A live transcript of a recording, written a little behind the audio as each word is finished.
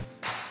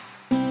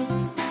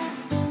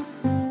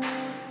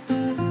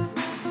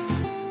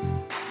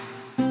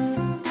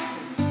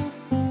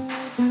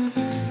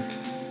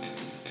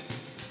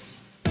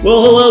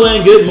Well, hello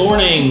and good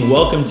morning.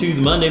 Welcome to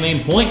the Monday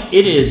Main Point.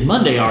 It is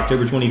Monday,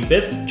 October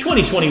 25th,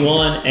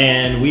 2021,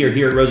 and we are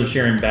here at Rosa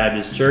Sharon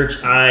Baptist Church.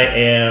 I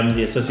am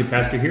the associate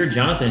pastor here,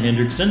 Jonathan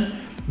Hendrickson,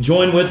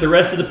 joined with the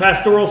rest of the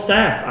pastoral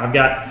staff. I've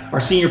got our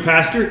senior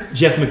pastor,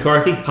 Jeff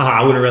McCarthy.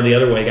 I went around the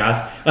other way, guys.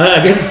 I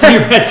got the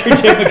senior pastor,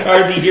 Jeff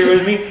McCarthy, here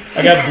with me.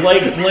 I got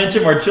Blake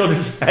Flincham, our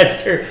children's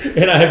pastor,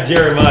 and I have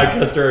Jeremiah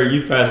Custer, our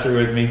youth pastor,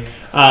 with me.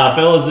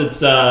 Fellas,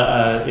 it's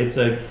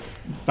a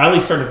finally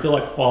starting to feel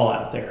like fall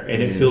out there,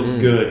 and it feels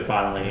good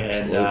finally.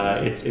 And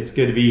it's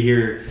good to be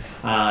here,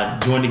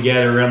 joined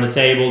together around the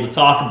table to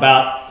talk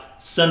about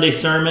Sunday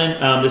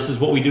sermon. This is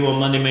what we do on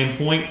Monday Main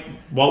Point,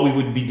 what we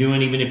would be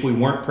doing even if we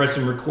weren't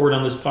pressing record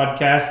on this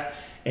podcast.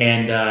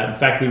 And in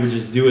fact, we were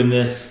just doing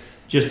this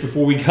just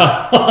before we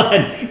got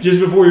on, just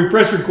before we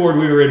press record.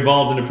 We were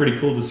involved in a pretty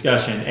cool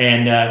discussion,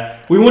 and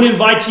we want to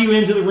invite you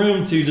into the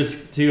room to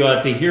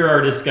hear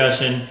our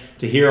discussion,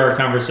 to hear our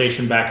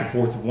conversation back and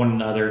forth with one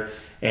another.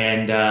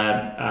 And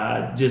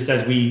just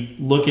as we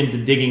look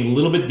into digging a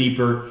little bit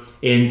deeper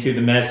into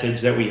the message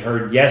that we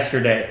heard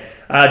yesterday.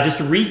 Just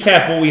to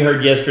recap what we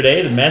heard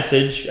yesterday, the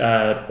message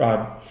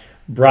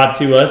brought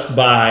to us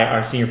by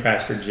our senior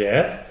pastor,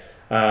 Jeff.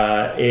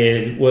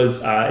 It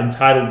was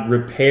entitled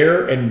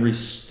Repair and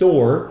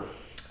Restore.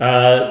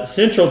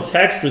 Central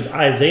text was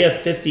Isaiah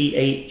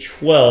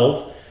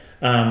 58:12,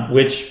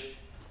 which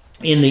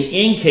in the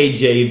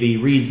NKJV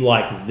reads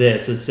like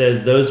this. It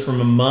says, "Those from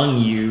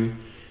among you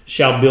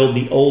shall build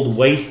the old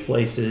waste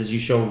places. You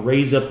shall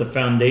raise up the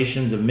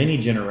foundations of many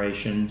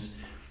generations,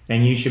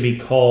 and you shall be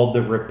called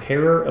the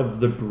repairer of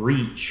the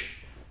breach,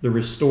 the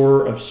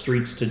restorer of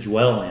streets to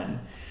dwell in."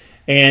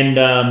 And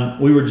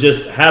we were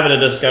just having a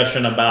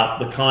discussion about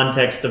the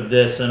context of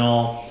this and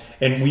all,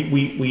 and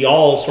we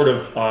all sort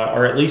of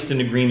are at least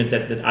in agreement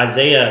that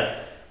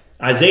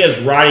Isaiah's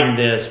writing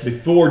this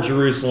before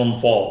Jerusalem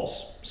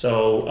falls.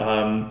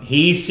 So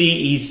he's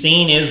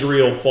seen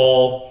Israel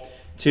fall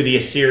to the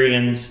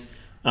Assyrians.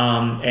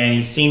 And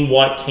he's seen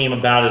what came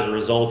about as a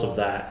result of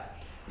that.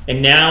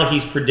 And now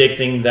he's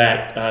predicting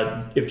that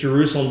if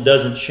Jerusalem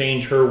doesn't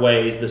change her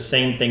ways, the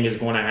same thing is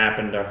going to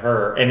happen to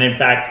her. And in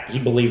fact, he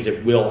believes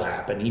it will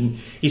happen.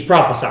 He's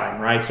prophesying,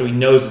 right? So he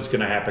knows it's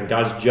going to happen.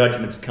 God's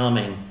judgment's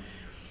coming.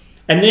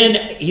 And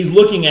then he's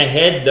looking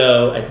ahead,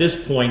 though, at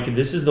this point.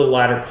 This is the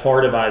latter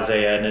part of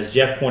Isaiah. And as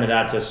Jeff pointed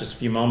out to us just a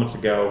few moments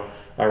ago,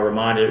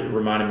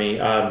 reminded me,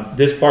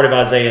 this part of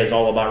Isaiah is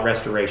all about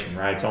restoration,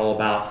 right? It's all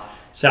about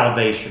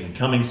salvation,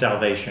 coming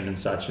salvation and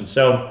such. And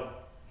so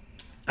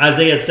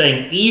Isaiah is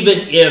saying,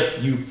 even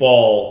if you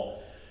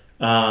fall,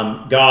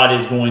 God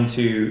is going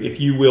to, if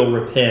you will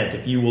repent,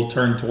 if you will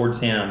turn towards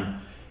Him,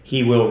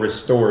 He will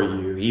restore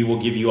you. He will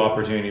give you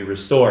opportunity to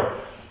restore.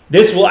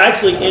 This will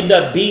actually end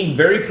up being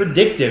very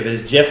predictive,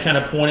 as Jeff kind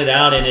of pointed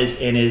out in his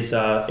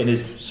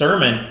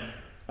sermon.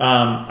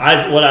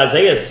 What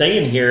Isaiah is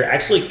saying here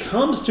actually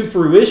comes to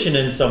fruition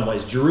in some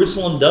ways.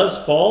 Jerusalem does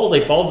fall.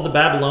 They fall to the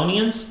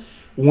Babylonians.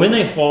 When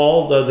they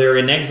fall, though, they're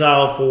in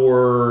exile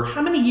for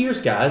how many years,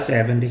 guys?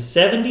 70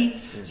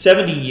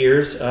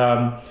 years.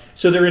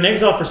 So they're in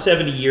exile for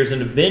 70 years,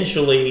 and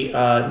eventually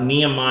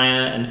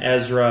Nehemiah and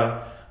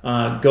Ezra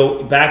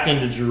go back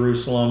into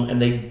Jerusalem,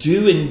 and they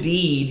do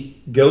indeed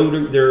go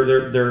to.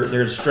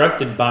 They're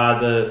instructed by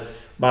the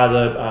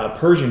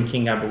Persian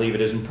king, I believe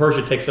it is, and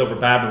Persia takes over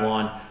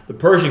Babylon. The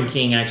Persian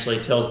king actually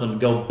tells them to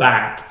go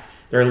back.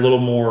 They're a little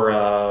more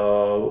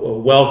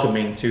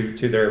welcoming to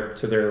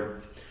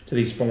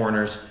these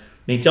foreigners.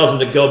 And he tells them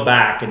to go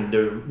back and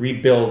to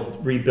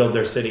rebuild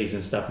their cities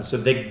and stuff. And so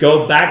they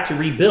go back to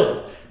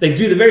rebuild. They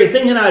do the very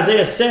thing that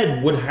Isaiah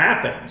said would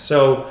happen.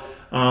 So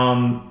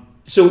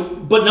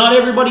but not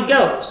everybody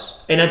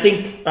goes. And I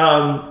think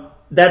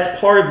that's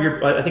part of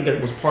your. I think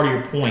it was part of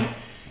your point,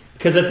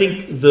 because I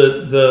think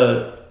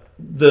the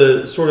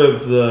sort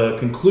of the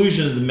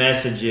conclusion of the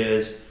message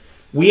is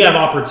we have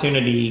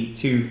opportunity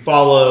to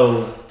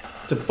follow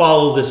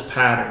this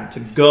pattern, to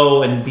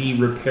go and be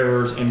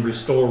repairers and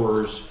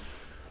restorers.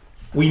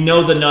 We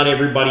know that not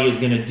everybody is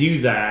going to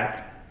do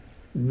that.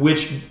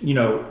 Which,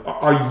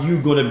 are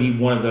you going to be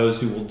one of those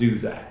who will do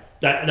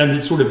that?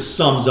 That sort of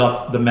sums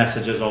up the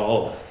message as a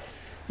whole.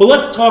 But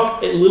let's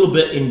talk a little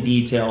bit in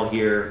detail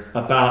here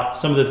about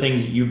some of the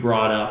things that you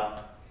brought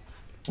up,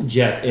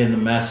 Jeff, in the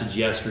message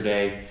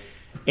yesterday.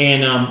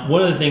 And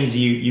one of the things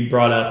you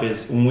brought up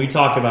is when we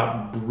talk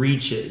about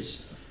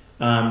breaches.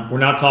 We're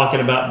not talking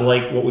about,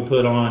 Blake, what we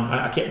put on.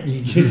 I can't.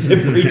 You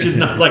said breeches,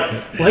 and I was like,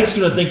 Blake's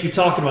going to think you're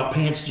talking about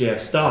pants, Jeff.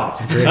 Stop.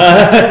 You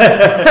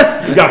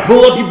got to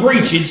pull up your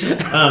breeches.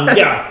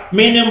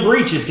 Man them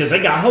breeches because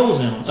they got holes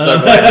in them. So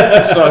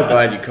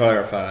glad you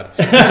clarified.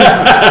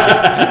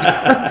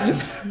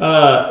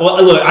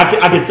 Well, look,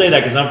 I can say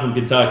that because I'm from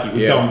Kentucky.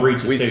 We call them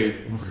breeches too.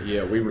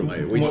 Yeah, we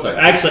relate. We say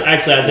actually, I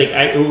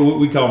think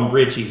we call them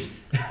breeches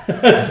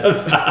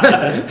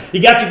sometimes. You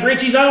got your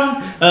breeches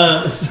on?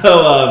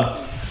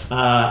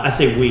 I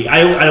say we.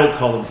 I don't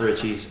call them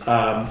breeches.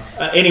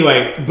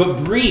 Anyway,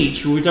 but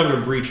breach, when we talk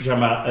about breach, we're talking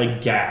about a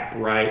gap,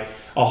 right?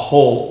 A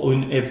hole.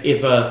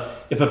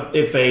 If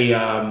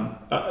a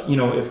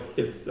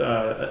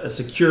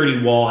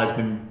security wall has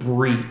been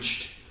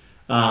breached,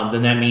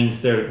 then that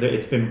means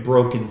it's been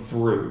broken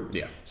through.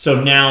 Yeah.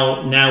 So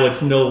now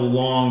it's no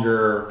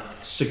longer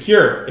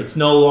secure. It's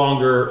no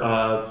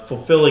longer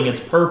fulfilling its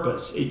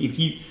purpose. If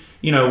we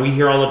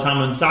hear all the time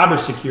on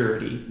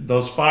cybersecurity,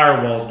 those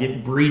firewalls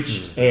get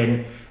breached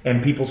and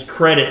people's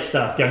credit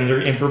stuff,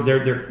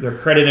 their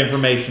credit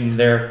information,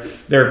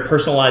 their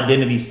personal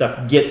identity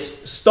stuff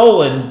gets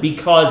stolen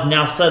because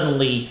now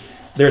suddenly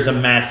there's a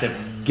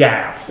massive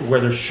gap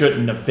where there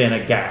shouldn't have been a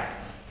gap.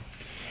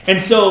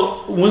 And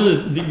so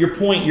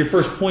your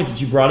first point that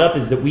you brought up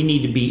is that we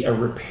need to be a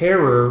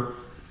repairer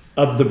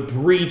of the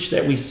breach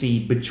that we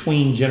see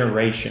between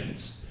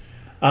generations.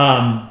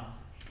 I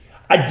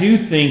do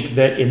think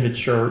that in the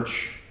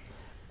church,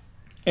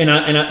 and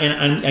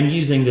I'm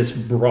using this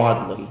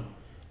broadly,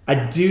 I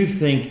do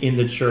think in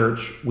the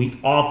church we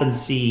often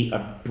see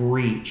a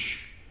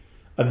breach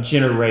of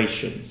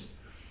generations.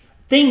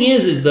 Thing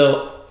is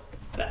though,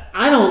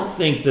 I don't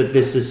think that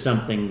this is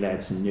something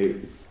that's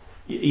new.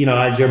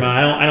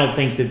 Jeremiah, I don't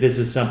think that this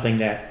is something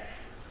that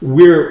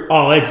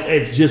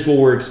it's just what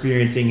we're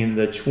experiencing in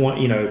the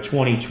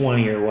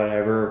 2020 or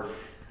whatever.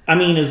 I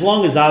mean, as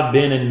long as I've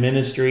been in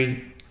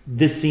ministry,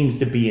 this seems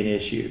to be an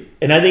issue.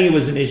 And I think it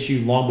was an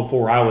issue long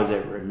before I was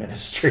ever in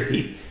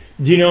ministry.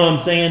 Do you know what I'm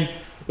saying?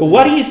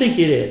 What do you think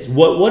it is?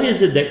 What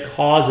is it that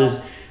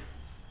causes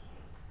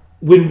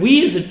when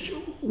we as a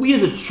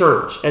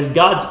church, as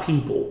God's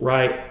people,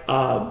 right?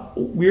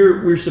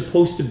 We're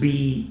supposed to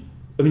be.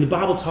 I mean, the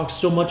Bible talks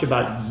so much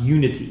about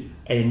unity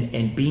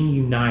and being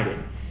united,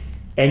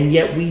 and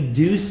yet we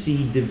do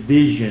see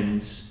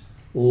divisions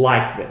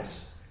like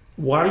this.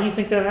 Why do you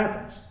think that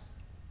happens?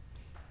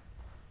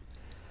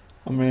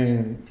 I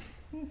mean,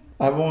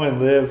 I've only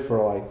lived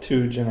for like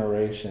 2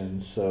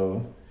 generations,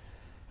 so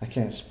I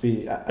can't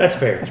speak. That's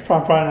fair. It's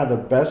probably not the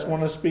best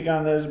one to speak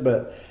on this,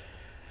 but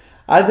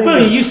I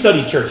think... you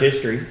studied church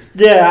history.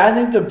 Yeah, I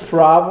think the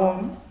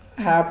problem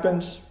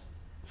happens,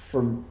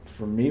 from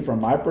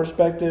my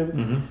perspective,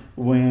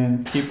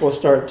 when people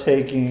start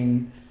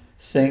taking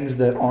things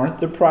that aren't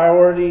the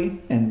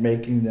priority and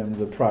making them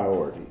the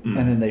priority. And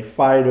then they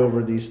fight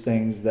over these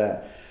things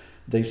that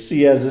they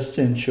see as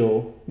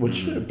essential,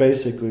 which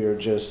basically are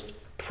just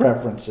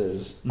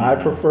preferences. I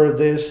prefer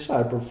this.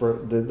 I prefer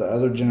the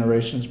other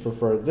generations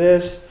prefer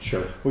this.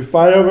 Sure. We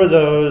fight over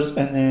those,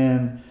 and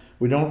then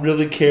we don't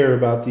really care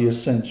about the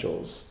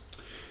essentials.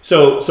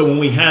 So when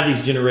we have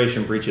these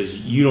generation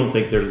breaches, you don't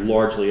think they're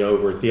largely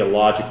over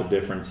theological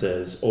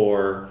differences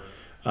or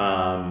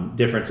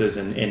differences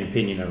in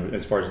opinion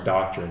as far as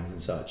doctrines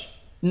and such?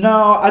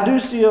 No, I do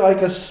see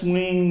like a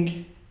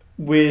swing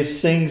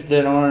with things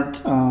that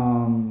aren't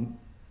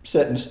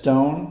set in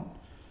stone.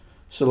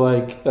 So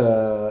like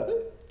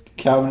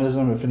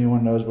Calvinism, if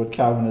anyone knows what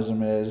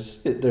Calvinism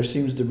is, there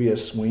seems to be a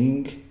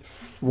swing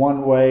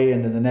one way,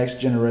 and then the next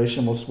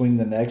generation will swing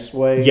the next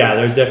way. Yeah,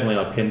 there's definitely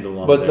a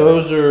pendulum. But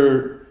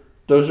there.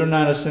 Those are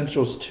not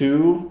essentials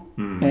too,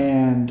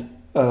 and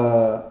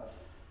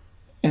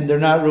they're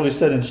not really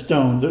set in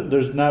stone.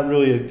 There's not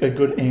really a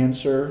good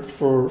answer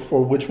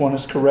for which one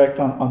is correct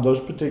on those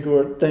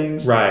particular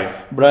things. Right.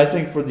 But I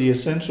think for the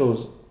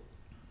essentials,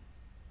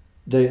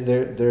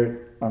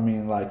 they're I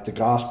mean, like the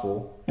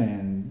gospel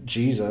and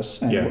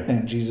Jesus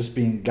and Jesus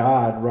being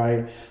God,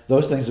 right?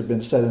 Those things have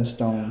been set in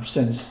stone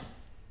since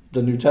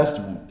the New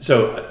Testament.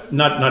 So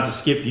not to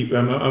skip you,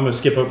 I'm going to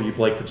skip over you,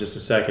 Blake, for just a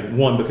second.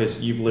 One,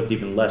 because you've lived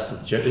even less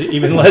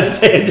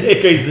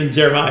decades than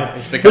Jeremiah.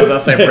 It's because I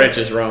say Rich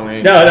is wrong.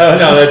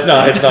 No, it's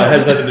not. It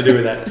has nothing to do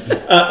with that.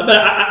 But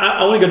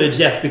I want to go to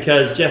Jeff,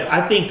 because Jeff,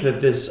 I think that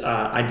this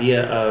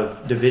idea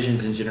of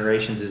divisions in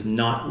generations is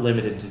not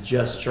limited to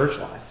just church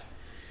life.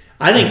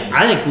 I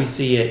think we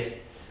see it.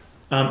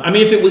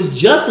 If it was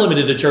just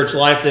limited to church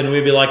life, then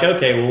we'd be like,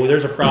 okay, well,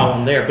 there's a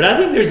problem there. But I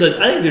think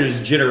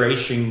there's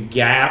generation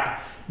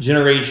gap,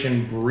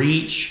 generation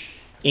breach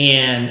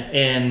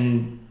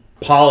in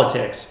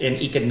politics, in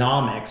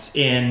economics,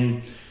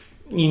 and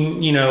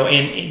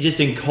just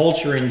in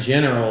culture in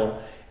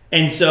general.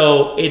 And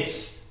so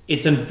it's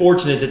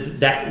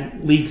unfortunate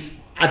that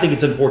leaks. I think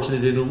it's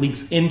unfortunate that it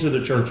leaks into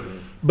the church.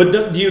 But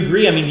do you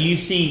agree? I mean, do you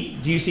see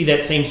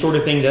that same sort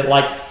of thing, that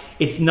like,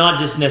 it's not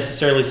just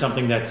necessarily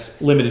something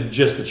that's limited to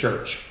just the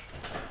church?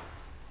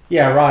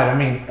 Yeah, right. I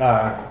mean,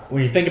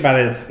 when you think about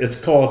it, it's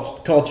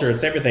culture,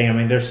 it's everything. I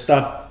mean, there's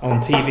stuff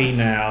on TV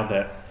now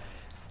that,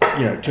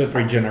 2 or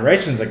 3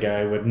 generations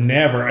ago would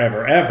never,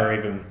 ever, ever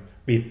even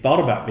be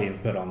thought about being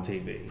put on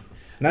TV.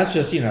 And that's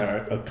just,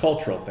 a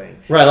cultural thing.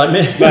 Right,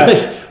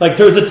 like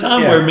there was a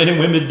time where men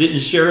and women didn't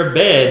share a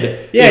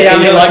bed.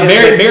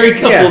 Married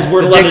couples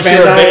weren't allowed to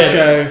share a bed.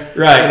 Show,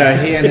 right.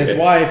 He and his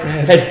wife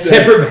had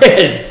separate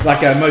beds.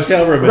 Like a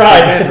motel room,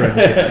 right. 2 bedrooms.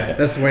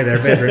 That's the way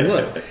their bedroom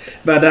looked.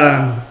 But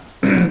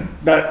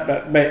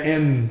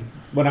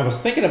when I was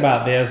thinking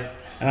about this,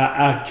 and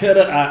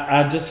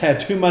I just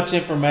had too much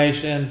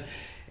information,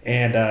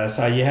 and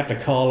so you have to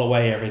call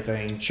away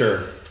everything.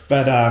 Sure.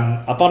 But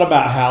I thought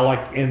about how,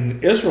 like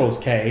in Israel's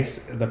case,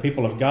 the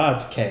people of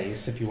God's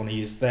case, if you want to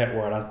use that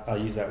word, I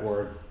used that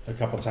word a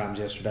couple times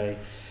yesterday.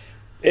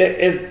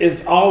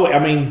 It's always, I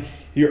mean,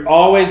 you're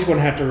always going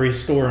to have to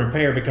restore and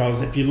repair,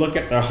 because if you look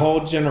at the whole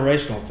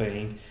generational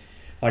thing,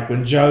 like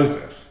when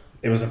Joseph,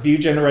 it was a few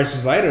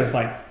generations later, it's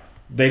like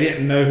they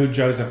didn't know who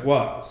Joseph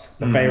was.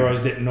 The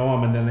Pharaohs didn't know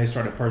him, and then they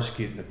started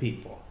persecuting the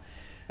people.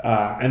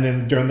 And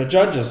then during the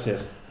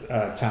judges'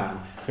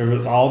 time, there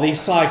was all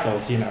these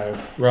cycles, you know.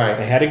 Right.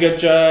 They had a good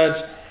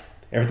judge,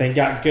 everything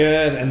got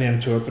good, and then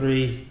 2 or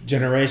 3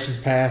 generations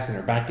passed, and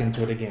they're back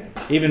into it again.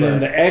 Even in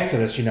the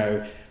Exodus, you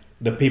know,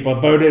 the people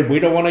voted, we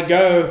don't want to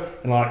go.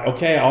 And like,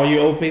 okay, all you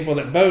old people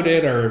that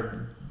voted,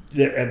 or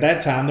at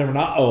that time, they were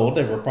not old.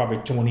 They were probably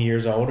 20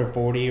 years old or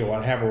 40 or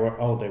whatever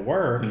old they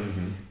were.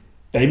 Mm-hmm.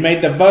 They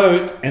made the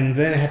vote and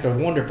then had to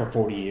wonder for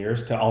 40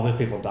 years till all the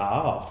people die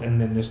off. And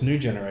then this new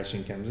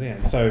generation comes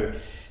in.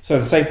 So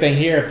the same thing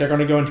here. If they're going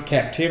to go into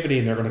captivity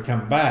and they're going to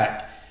come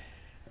back,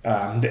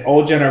 the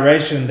old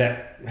generation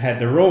that had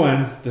the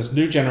ruins, this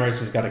new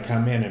generation's got to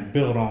come in and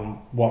build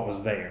on what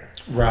was there.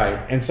 Right.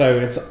 And so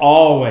it's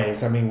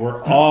always, I mean,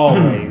 we're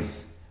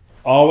always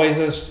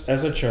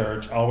as a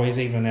church, always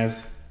even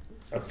as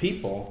a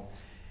people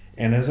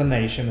and as a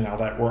nation and all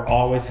that, we're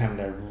always having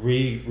to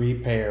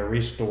repair,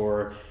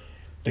 restore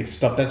the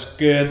stuff that's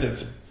good,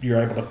 that's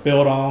you're able to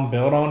build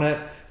on it.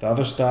 The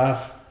other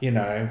stuff, you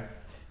know,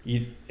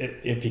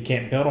 if you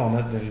can't build on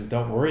it, then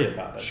don't worry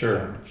about it.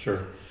 Sure.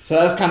 So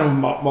that's kind of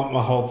what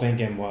my whole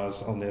thinking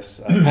was on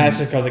this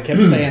passage, because it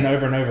kept saying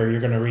over and over,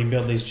 you're going to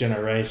rebuild these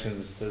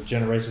generations, the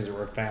generations that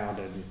were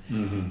founded.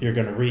 Mm-hmm. You're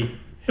going to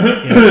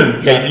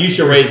you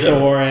should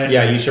restore it.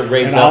 Yeah, you should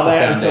raise and up all the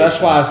that. And so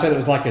that's why I foundations. said it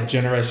was like a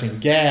generation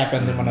gap.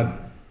 And then when I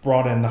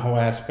brought in the whole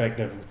aspect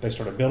of they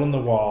started building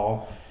the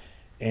wall,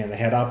 and they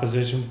had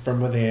opposition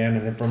from within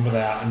and then from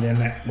without, and then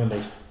when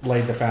they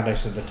laid the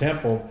foundation of the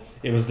temple,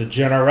 it was the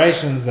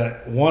generations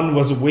that one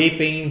was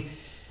weeping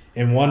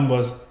and one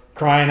was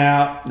crying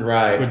out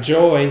with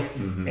joy.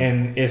 Mm-hmm.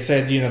 And it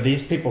said, you know,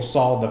 these people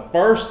saw the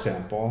first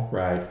temple,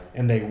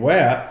 and they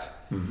wept.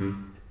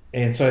 Mm-hmm.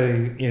 And so,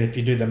 you know, if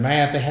you do the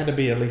math, they had to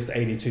be at least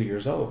 82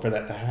 years old for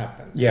that to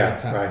happen.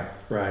 Yeah,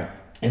 right.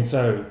 And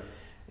so,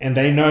 and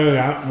they know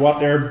what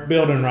they're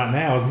building right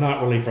now is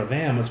not really for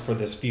them; it's for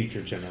this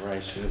future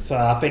generation. And so,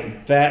 I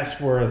think that's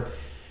where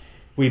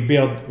we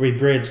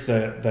bridge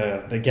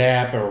the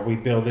gap, or we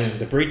build in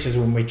the breaches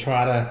when we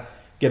try to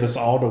get us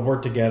all to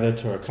work together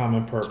to a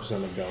common purpose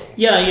and a goal.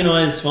 Yeah, you know,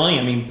 it's funny.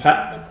 I mean,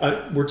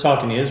 we're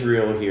talking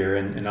Israel here,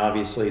 and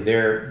obviously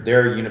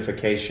their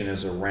unification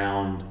is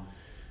around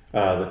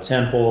the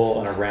temple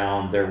and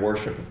around their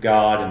worship of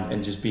God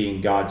and just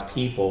being God's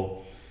people.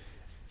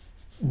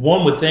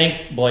 One would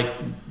think, like,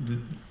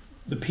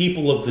 the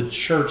people of the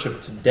church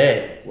of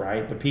today,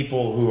 right? The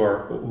people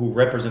who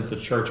represent the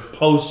church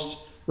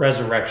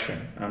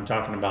post-resurrection. I'm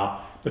talking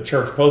about the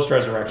church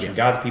post-resurrection,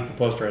 God's people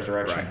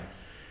post-resurrection. Right.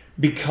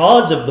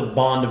 Because of the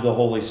bond of the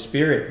Holy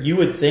Spirit, you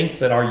would think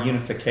that our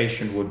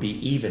unification would be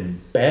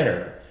even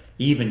better,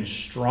 even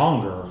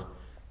stronger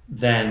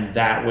than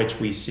that which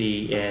we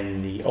see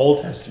in the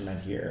Old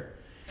Testament here.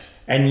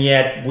 And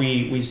yet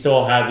we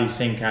still have these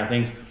same kind of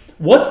things.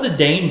 What's the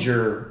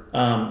danger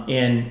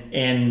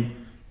in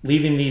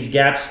leaving these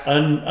gaps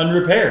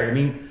unrepaired? I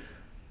mean,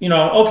 you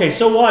know, okay,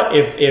 so what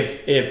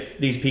if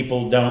these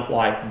people don't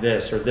like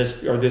this or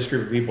this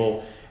group of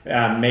people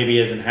maybe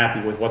isn't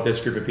happy with what this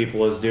group of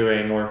people is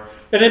doing, and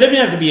it doesn't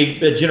have to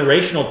be a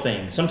generational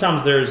thing.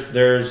 Sometimes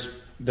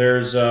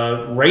there's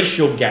a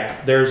racial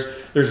gap. There's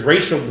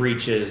racial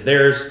breaches.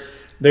 There's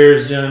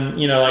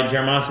you know, like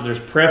Jeremiah said, there's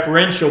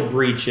preferential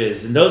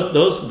breaches, and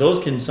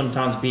those can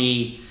sometimes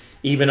be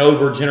even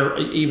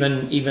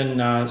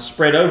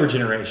spread over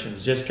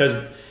generations, just because,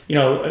 you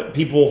know,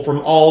 people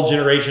from all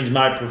generations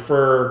might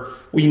prefer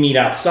we meet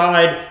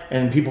outside,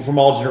 and people from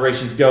all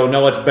generations go,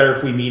 no, it's better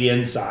if we meet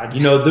inside. You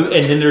know,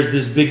 and then there's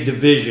this big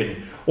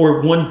division.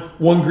 Or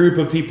one group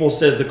of people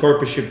says the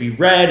carpet should be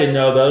red, and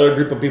the other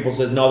group of people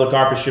says no, the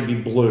carpet should be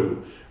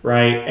blue,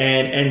 right?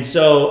 And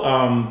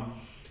so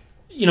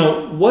you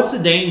know, what's the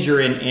danger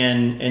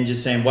in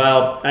just saying,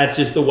 well, that's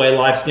just the way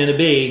life's going to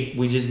be.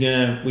 It's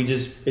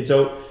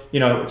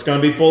going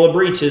to be full of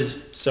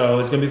breaches, so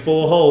it's going to be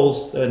full of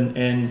holes.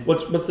 And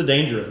what's the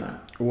danger in that?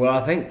 Well,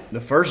 I think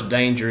the first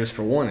danger is,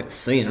 for one, it's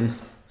sin.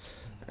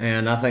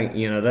 And I think,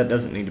 you know, that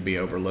doesn't need to be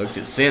overlooked.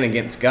 It's sin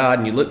against God.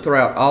 And you look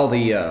throughout all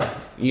the,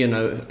 you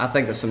know, I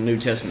think of some New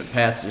Testament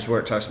passages where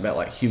it talks about,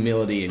 like,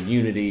 humility and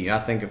unity. I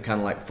think of kind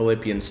of like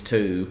Philippians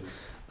 2.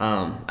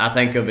 I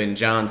think of in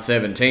John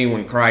 17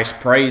 when Christ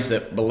prays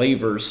that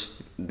believers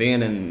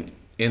then and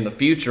in the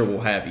future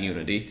will have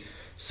unity.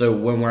 So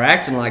when we're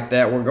acting like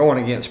that, we're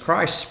going against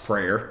Christ's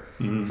prayer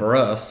for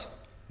us,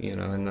 you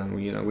know, and then,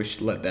 you know, we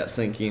should let that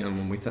sink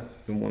in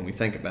when we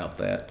think about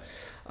that.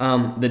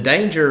 The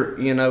danger,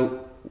 you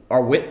know,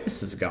 our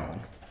witness is gone.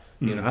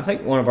 You know, I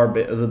think one of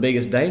the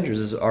biggest dangers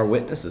is our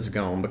witness is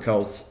gone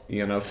because,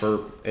 you know,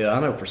 I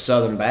know for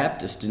Southern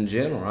Baptists in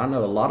general, I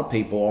know a lot of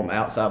people on the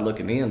outside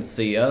looking in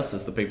see us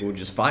as the people who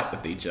just fight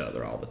with each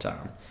other all the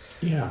time.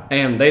 Yeah.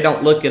 And they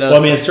don't look at us.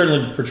 Well, I mean, it's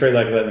certainly portrayed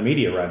like that in the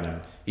media right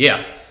now.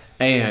 Yeah.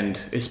 And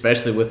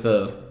especially with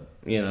the,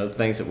 you know,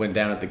 things that went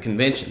down at the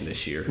convention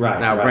this year. Right.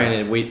 Now, right.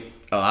 granted,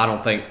 I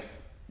don't think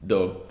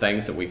the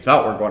things that we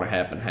thought were going to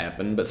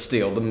happen, but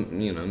still, the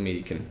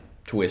media can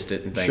twist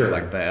it and things Sure.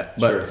 like that.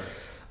 But, Sure.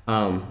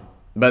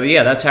 but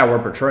yeah, that's how we're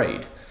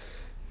portrayed,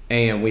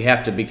 and we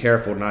have to be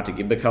careful not to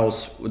get,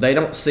 because they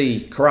don't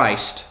see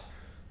Christ,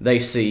 they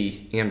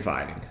see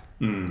infighting,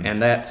 and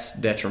that's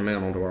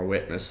detrimental to our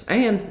witness,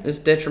 and it's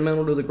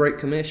detrimental to the Great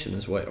Commission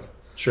as well.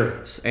 Sure.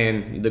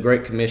 And the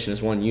Great Commission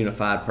is one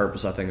unified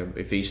purpose, I think, of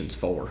Ephesians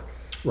 4.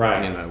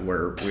 Right. You know,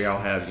 where we all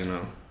have,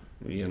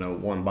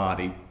 one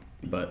body,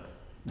 but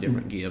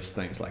different gifts,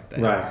 things like that.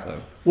 Right. So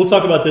We'll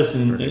talk about this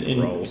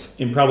in roles.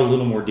 probably a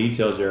little more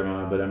detail,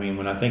 Jeremiah. But I mean,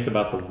 when I think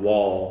about the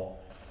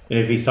wall, and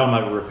if he's talking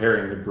about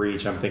repairing the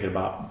breach, I'm thinking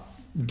about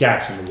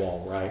gaps in the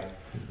wall, right?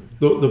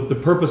 The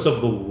purpose of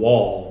the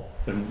wall,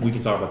 and we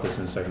can talk about this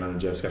in a second. I know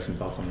Jeff's got some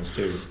thoughts on this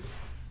too.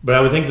 But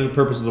I would think that the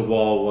purpose of the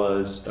wall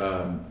was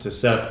to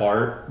set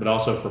apart, but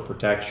also for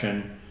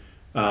protection,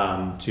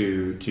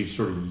 to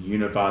sort of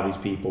unify these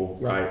people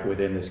right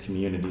within this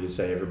community. To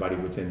say everybody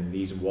within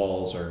these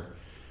walls are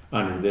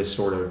under this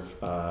sort of,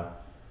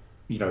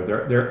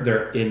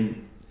 they're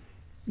in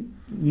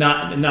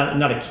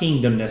not a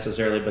kingdom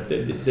necessarily, but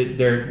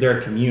they're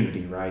a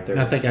community, right?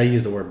 I think I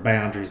use the word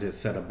boundaries. It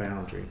set a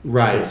boundary.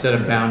 Right, it set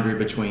a boundary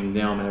between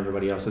them and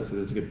everybody else. That's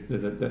good.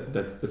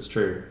 That's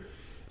true.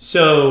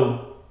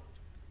 So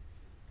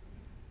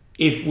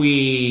if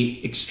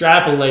we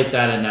extrapolate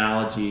that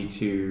analogy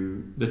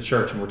to the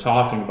church, and we're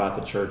talking about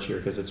the church here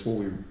because it's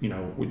what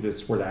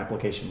that's where the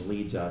application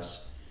leads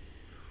us.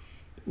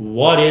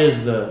 What's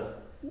the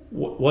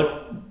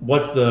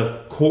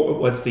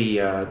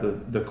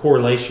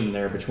correlation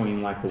there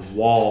between like the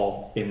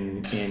wall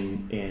in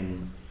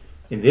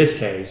this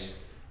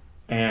case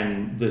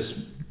and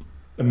this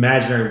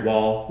imaginary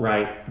wall,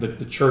 right?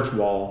 The church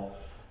wall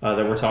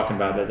that we're talking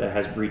about that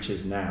has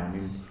breaches now. I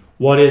mean,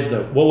 what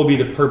would be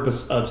the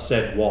purpose of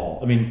said wall?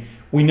 I mean,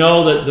 we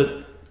know that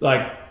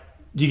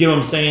do you get what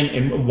I'm saying?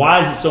 And why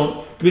is it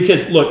so?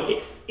 Because look,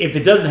 if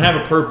it doesn't have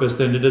a purpose,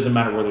 then it doesn't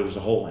matter whether there's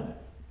a hole in it.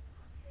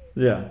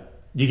 Yeah.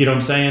 You get what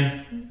I'm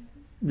saying?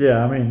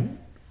 Yeah, I mean,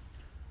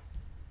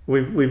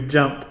 we've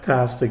jumped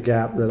past a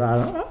gap that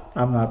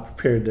I'm not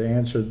prepared to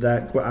answer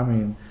that. I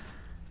mean,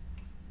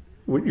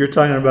 you're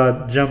talking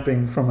about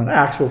jumping from an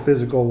actual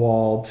physical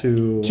wall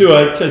to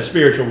a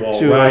spiritual wall,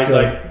 to right?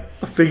 like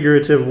a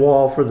figurative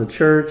wall for the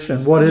church.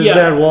 And what is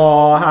that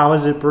wall? How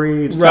is it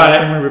breached? Right.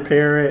 How can we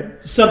repair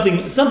it?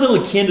 Something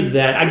akin to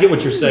that. I get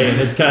what you're saying.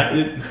 It's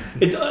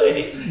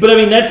but I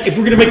mean, that's if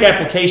we're going to make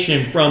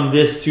application from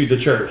this to the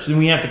church, then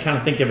we have to kind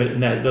of think of it in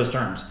those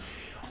terms.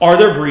 Are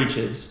there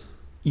breaches?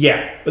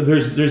 Yeah,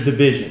 there's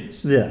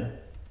divisions. Yeah,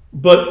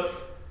 but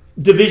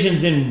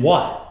divisions in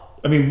what?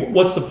 I mean,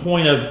 what's the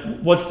point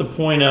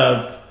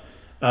of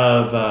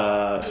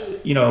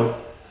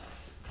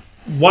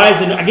why is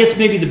it? I guess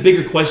maybe the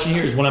bigger question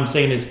here is what I'm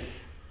saying is,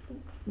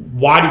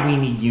 why do we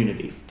need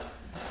unity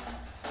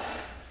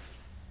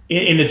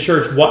in the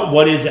church?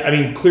 What is it? I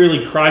mean,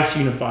 clearly Christ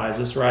unifies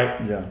us, right?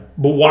 yeah.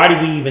 But why do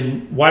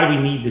we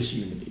need this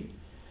unity?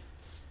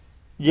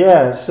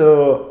 Yeah,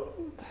 so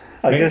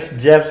I guess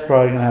Jeff's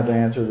probably gonna have to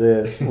answer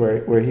this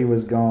where he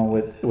was going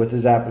with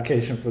his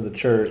application for the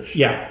church.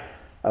 Yeah.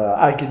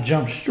 I could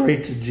jump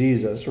straight to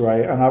Jesus,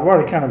 right? And I've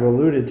already kind of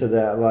alluded to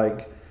that.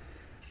 Like,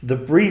 the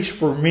breach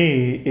for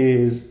me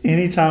is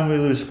anytime we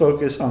lose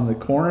focus on the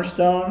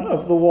cornerstone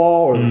of the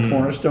wall or the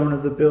cornerstone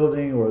of the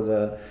building or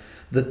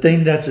the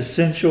thing that's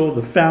essential,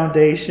 the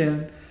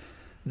foundation,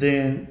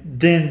 then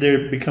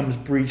there becomes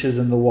breaches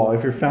in the wall.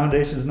 If your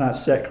foundation is not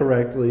set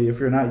correctly, if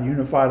you're not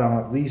unified on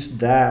at least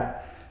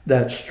that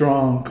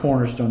strong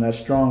cornerstone, that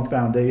strong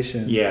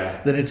foundation,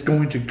 then it's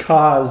going to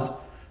cause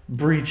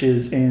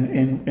breaches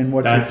in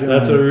what you're doing.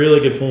 That's a really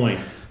good point.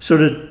 So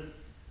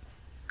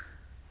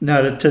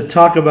to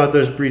talk about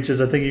those breaches,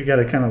 I think you've got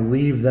to kind of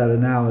leave that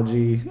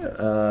analogy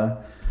to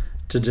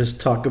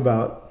just talk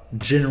about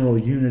general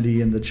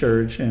unity in the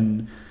church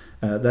and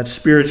that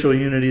spiritual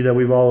unity that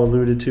we've all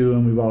alluded to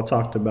and we've all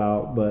talked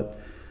about. But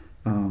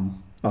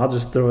I'll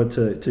just throw it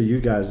to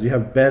you guys. Do you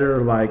have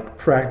better like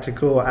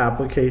practical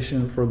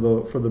application for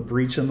the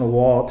breach in the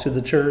wall to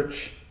the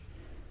church?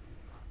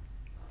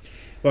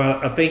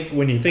 Well, I think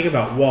when you think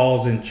about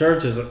walls in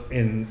churches,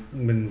 and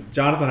when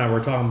Jonathan and I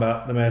were talking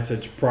about the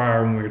message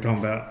prior, when we were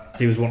talking about,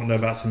 he was wanting to know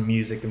about some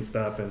music and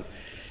stuff and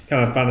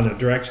kind of finding a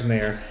direction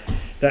there.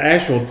 The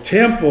actual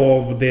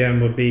temple then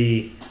would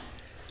be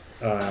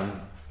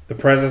the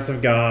presence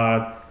of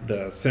God,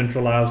 the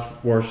centralized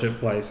worship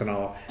place and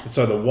all. And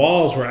so the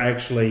walls were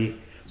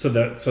actually, so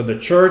the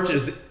church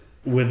is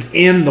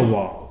within the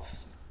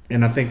walls.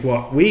 And I think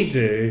what we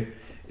do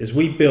is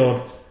we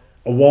build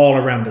a wall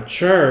around the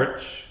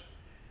church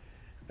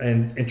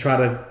and try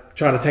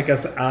try to take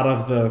us out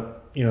of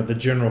the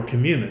general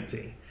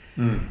community.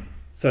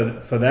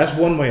 So that's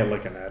one way of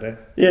looking at it.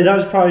 Yeah, that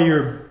was probably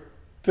your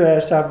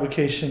best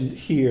application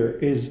here.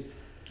 Is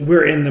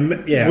we're in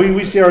the we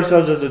see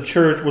ourselves as a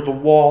church with a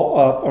wall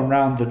up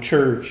around the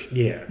church,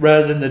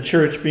 rather than the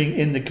church being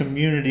in the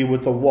community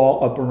with a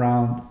wall up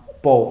around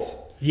both.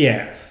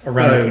 Yes,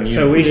 around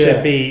so we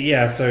should be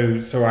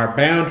So our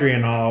boundary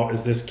and all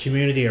is this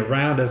community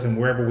around us, and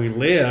wherever we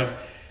live,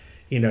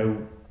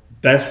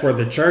 that's where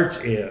the church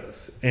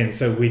is. And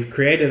so we've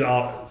created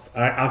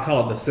I'll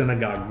call it the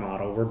synagogue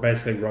model. We're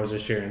basically Rosa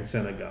Sharon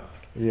Synagogue.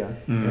 Yeah.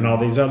 And all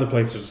these other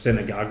places are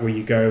synagogue where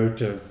you go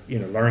to,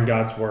 learn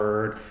God's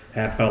word,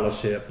 have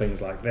fellowship,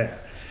 things like that.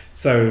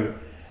 So,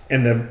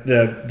 and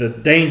the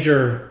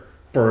danger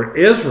for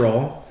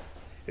Israel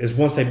is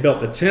once they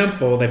built the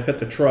temple, they put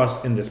the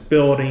trust in this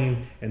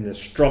building, in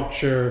this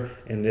structure,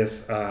 in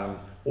this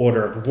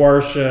order of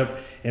worship,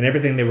 and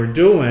everything they were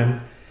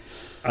doing.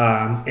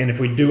 And if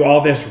we do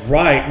all this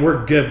right,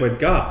 we're good with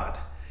God.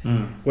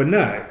 Well,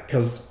 no,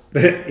 because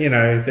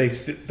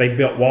they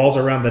built walls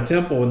around the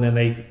temple, and then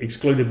they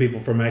excluded people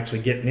from actually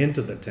getting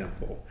into the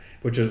temple,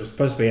 which was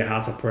supposed to be a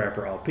house of prayer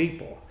for all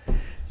people.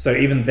 So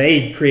even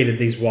they created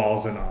these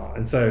walls and all.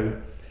 And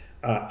so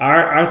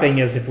our thing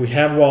is, if we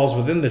have walls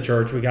within the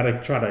church, we got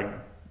to try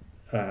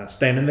to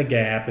stand in the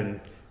gap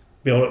and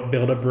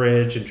build a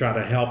bridge and try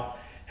to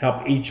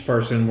help each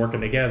person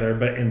working together.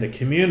 But in the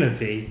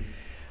community,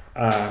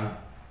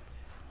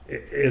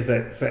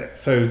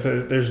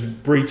 there's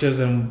breaches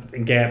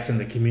and gaps in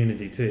the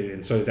community too.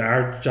 And so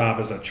our job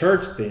as a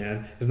church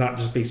then is not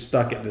just be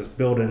stuck at this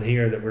building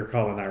here that we're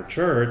calling our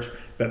church,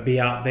 but be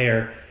out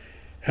there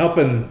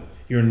helping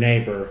your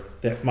neighbor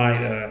that might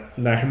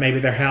maybe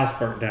their house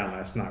burnt down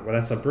last night. Well,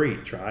 that's a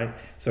breach, right?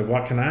 So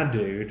what can I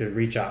do to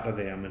reach out to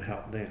them and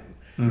help them?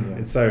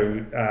 And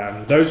so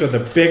those are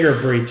the bigger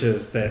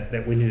breaches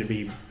that we need to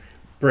be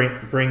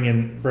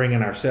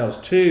bringing ourselves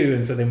to.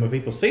 And so then when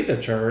people see the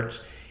church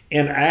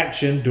in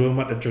action, doing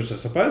what the church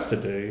is supposed to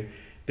do,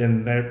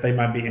 then they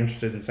might be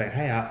interested in saying,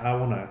 "Hey, I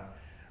want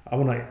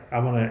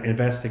to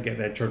investigate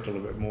that church a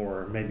little bit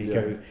more, or maybe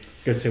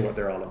go see what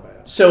they're all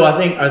about." So I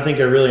think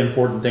a really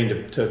important thing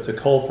to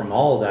cull from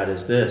all of that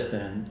is this.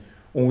 Then,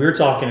 when we're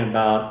talking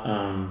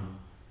about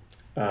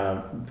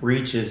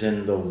breaches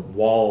in the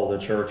wall of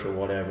the church or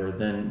whatever,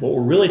 then what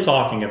we're really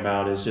talking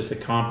about is just a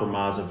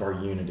compromise of our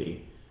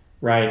unity,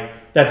 right?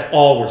 That's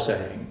all we're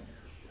saying.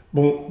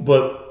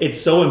 But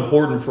it's so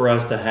important for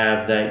us to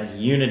have that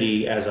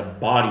unity as a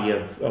body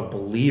of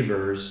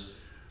believers,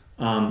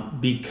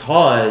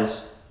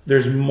 because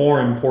there's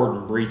more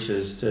important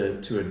breaches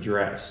to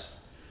address.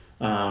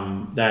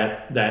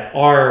 That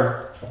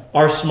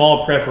our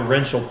small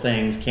preferential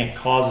things can't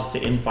cause us to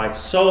infight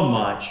so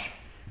much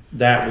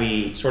that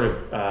we sort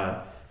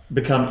of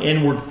become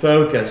inward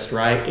focused,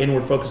 right?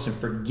 Inward focused, and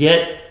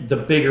forget the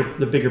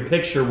bigger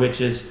picture, which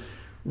is,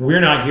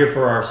 we're not here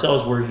for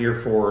ourselves. We're here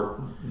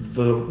for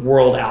the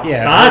world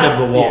outside of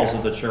the walls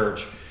of the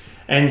church.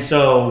 And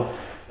so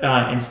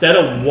instead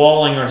of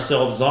walling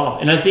ourselves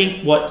off, and I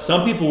think what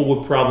some people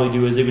would probably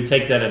do is they would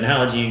take that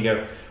analogy and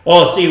go,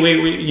 "Oh, see,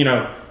 we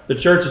the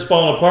church is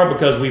falling apart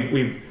because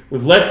we've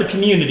let the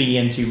community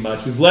in too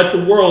much. We've let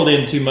the world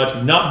in too much.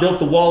 We've not built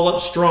the wall up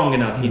strong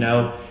enough,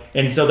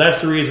 And so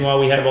that's the reason why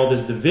we have all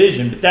this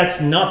division. But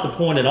that's not the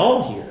point at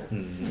all here.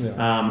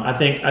 I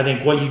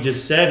think what you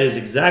just said is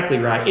exactly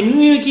right. And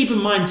we need to keep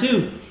in mind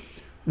too,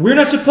 we're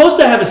not supposed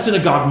to have a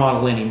synagogue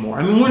model anymore.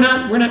 I mean, we're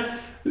not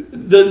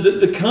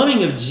the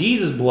coming of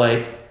Jesus,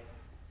 Blake,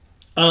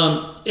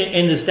 and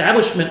the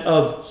establishment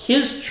of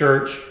his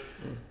church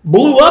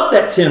blew up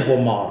that temple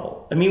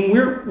model. I mean,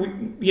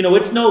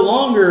 it's no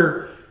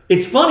longer.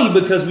 It's funny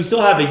because we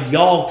still have a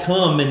y'all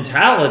come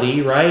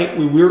mentality, right?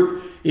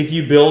 If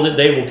you build it,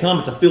 they will come.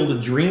 It's a field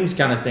of dreams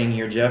kind of thing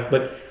here, Jeff.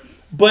 But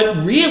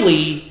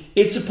really,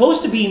 it's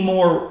supposed to be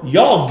more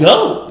y'all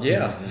go.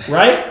 Yeah.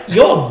 Right?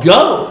 Y'all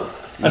go.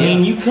 I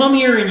mean, you come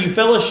here and you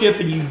fellowship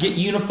and you get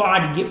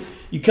unified.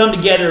 You come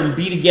together and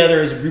be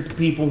together as a group of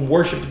people and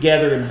worship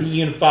together and be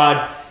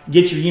unified.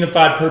 Get your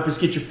unified purpose,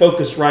 get your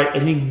focus right,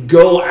 and then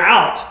go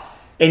out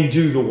and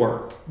do the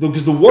work.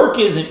 Because the work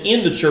isn't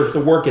in the church, the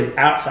work is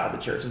outside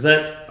the church. Is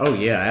that? Oh,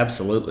 yeah,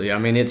 absolutely. I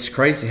mean, it's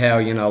crazy how,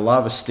 a lot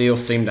of us still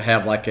seem to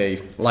have like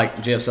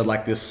Jeff said,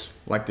 like this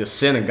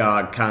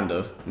synagogue kind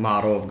of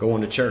model of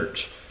going to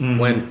church. Mm-hmm.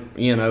 When,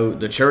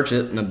 the church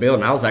isn't a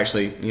building. I was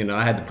actually,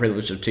 I had the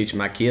privilege of teaching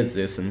my kids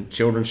this in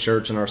children's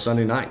church in our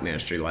Sunday night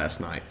ministry last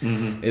night.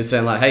 Mm-hmm. It's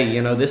saying like, hey,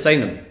 this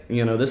ain't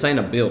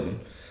a building.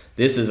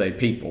 This is a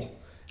people.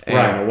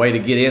 And the way to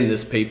get in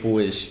this people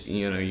is,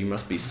 you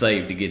must be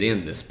saved to get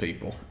in this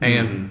people.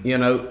 Mm-hmm.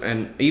 And,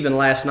 and even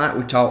last night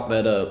we talked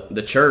that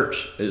the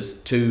church is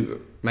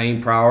two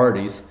main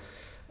priorities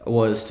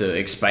was to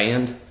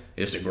expand,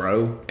 is to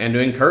grow, and to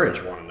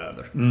encourage one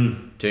another.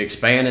 Mm. To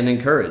expand and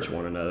encourage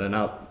one another. And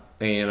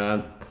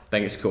I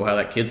think it's cool how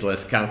that kids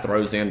list kind of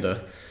throws into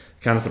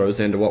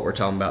what we're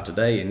talking about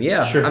today. And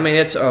sure. I mean,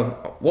 it's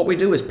what we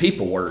do is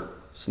people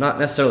work. it's not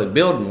necessarily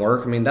building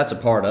work. I mean, that's a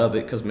part of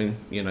it because, I mean,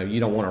 you know, you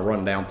don't want to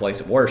run down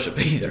place of worship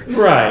either.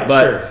 Right,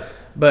 But, sure.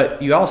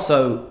 but you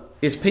also,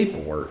 it's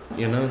people work,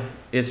 you know.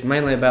 It's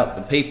mainly about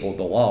the people,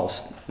 the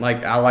lost.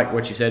 Like, I like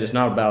what you said. It's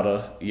not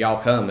about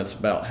y'all come. It's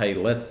about, hey,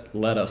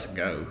 let us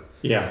go.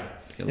 Yeah.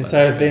 And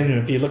so then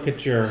if you look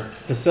at your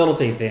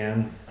facility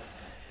then,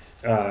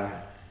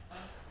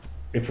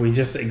 if we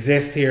just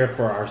exist here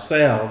for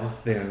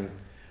ourselves, then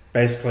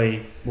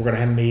basically we're going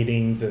to have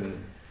meetings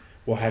and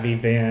we'll have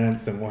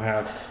events and we'll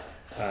have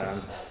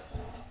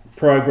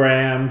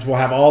programs. We'll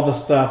have all the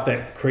stuff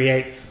that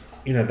creates,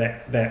 you know,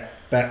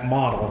 that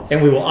model.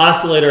 And we will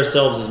isolate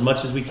ourselves as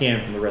much as we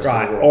can from the rest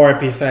of the world. Or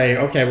if you say,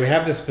 okay, we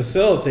have this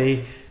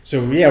facility,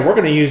 so yeah, we're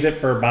going to use it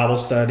for Bible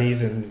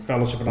studies and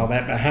fellowship and all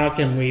that, but how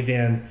can we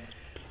then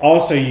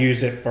also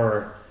use it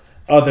for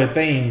other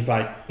things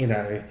like, you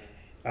know,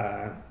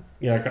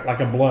 like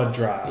a blood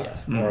drive,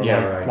 or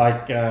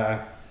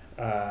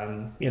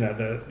you know,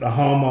 the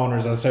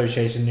homeowners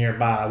association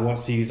nearby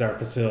wants to use our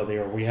facility,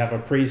 or we have a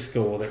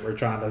preschool that we're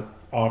trying to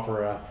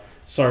offer a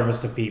service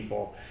to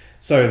people.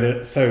 So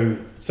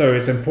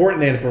it's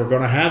important that if we're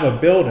going to have a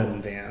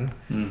building, then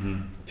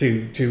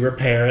to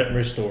repair it and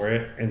restore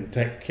it and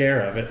take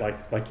care of it,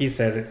 like you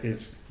said,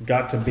 it's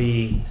got to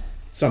be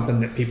something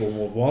that people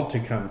will want to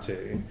come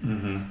to.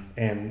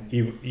 And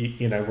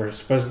you know, we're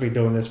supposed to be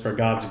doing this for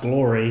God's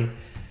glory,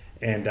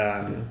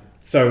 and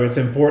so it's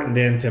important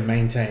then to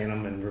maintain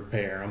them and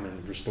repair them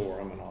and restore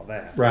them and all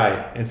that.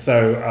 Right. And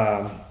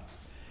so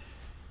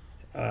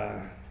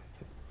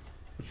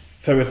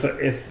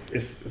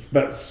it's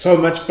but so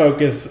much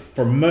focus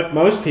for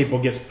most people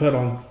gets put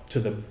on to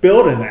the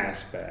building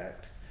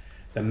aspect,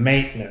 the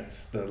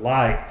maintenance, the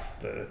lights,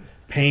 the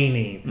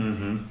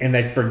painting, and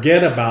they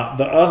forget about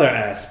the other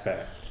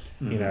aspect.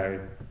 You know,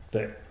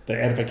 the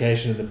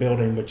edification of the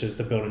building, which is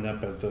the building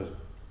up of the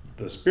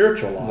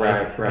spiritual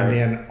life, right. And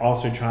then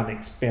also trying to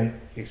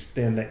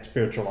extend that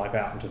spiritual life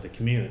out into the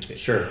community.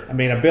 Sure. I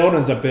mean, a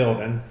building's a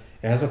building;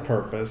 it has a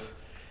purpose.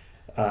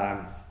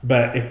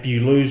 But if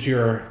you lose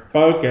your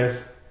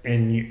focus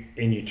and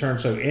you turn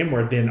so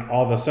inward, then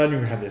all of a sudden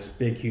you're going to have this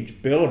big,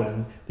 huge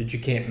building that you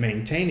can't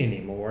maintain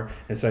anymore.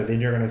 And so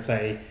then you're going to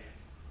say,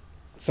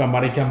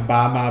 somebody come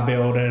buy my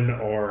building,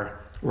 or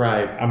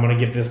I'm going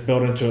to get this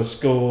building to a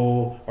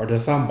school or to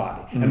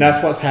somebody. And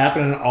that's what's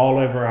happening all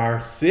over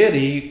our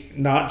city,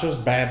 not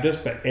just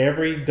Baptist, but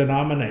every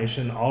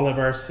denomination all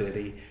over our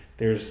city.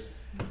 There's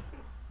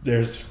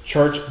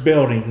church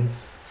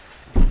buildings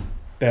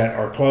that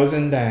are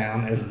closing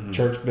down as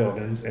church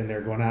buildings, and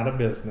they're going out of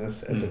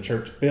business as a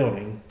church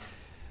building.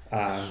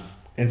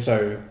 And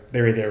so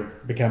they're either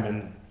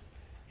becoming,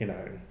 you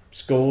know,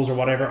 schools or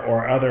whatever,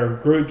 or other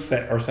groups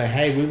that are saying,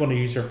 hey, we want to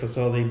use your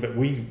facility, but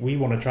we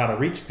want to try to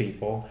reach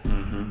people,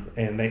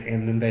 and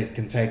then they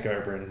can take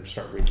over and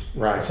start reaching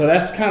people. Right. So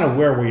that's kind of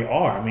where we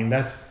are. I mean,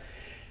 that's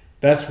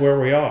where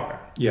we are.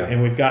 Yeah.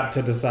 And we've got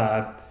to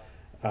decide,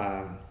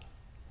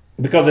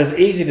 because it's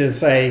easy to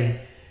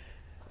say,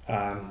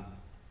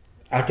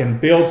 I can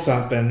build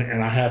something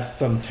and I have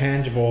some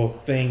tangible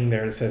thing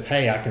there that says,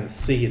 hey, I can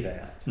see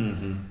that.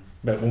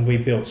 But when we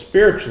build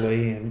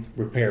spiritually and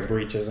repair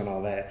breaches and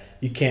all that,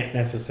 you can't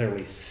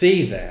necessarily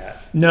see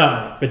that.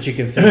 No. But you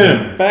can see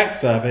the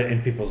effects of it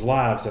in people's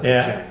lives that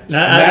have changed. And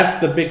that's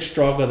the big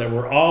struggle that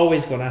we're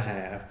always going to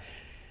have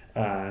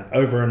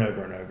over and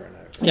over and over and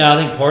over. Yeah, I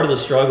think part of the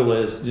struggle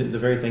is the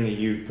very thing that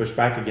you pushed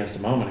back against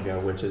a moment ago,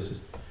 which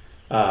is,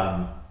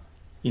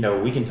 you know,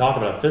 we can talk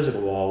about a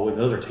physical wall.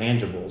 Those are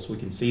tangibles. We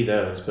can see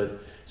those.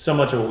 But so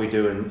much of what we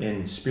do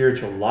in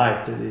spiritual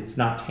life, it's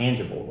not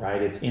tangible, right?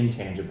 It's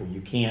intangible.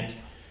 You can't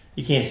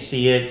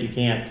see it.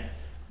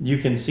 You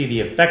can see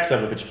the effects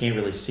of it, but you can't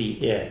really see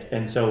it.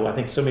 And so I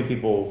think so many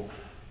people,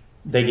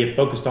 they get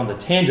focused on the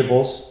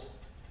tangibles,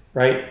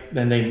 right?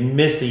 Then they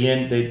miss the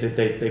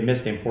they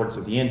miss the importance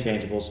of the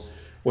intangibles,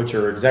 which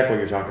are exactly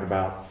what you're talking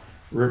about,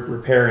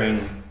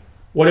 repairing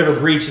whatever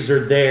breaches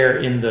are there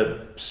in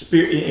the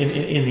spirit,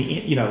 in the,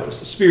 you know,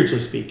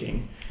 spiritually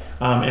speaking.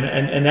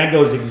 And that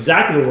goes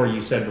exactly where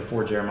you said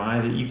before,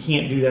 Jeremiah, that you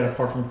can't do that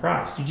apart from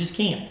Christ. You just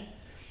can't.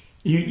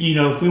 You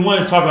know, if we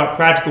want to talk about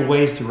practical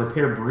ways to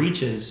repair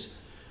breaches,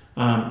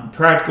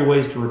 practical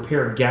ways to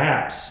repair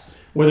gaps,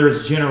 whether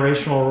it's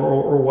generational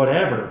or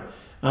whatever,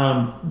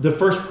 the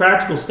first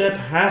practical step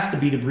has to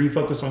be to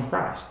refocus on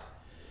Christ.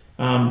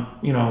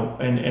 You know,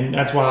 and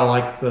that's why I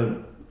like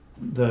the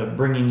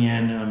bringing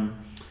in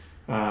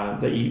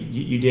that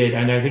you did,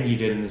 and I think you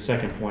did in the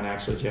second point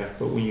actually, Jeff.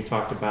 But when you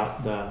talked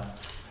about the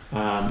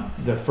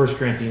 1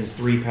 Corinthians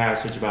 3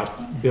 passage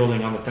about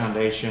building on the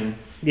foundation.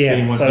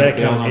 Yeah, so that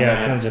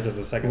comes into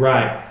the second point.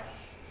 Right.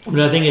 But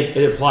I think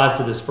it applies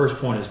to this first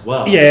point as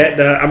well.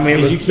 Yeah, I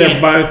mean,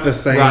 they're both the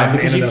same. Right,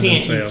 because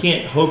you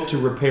can't hope to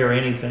repair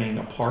anything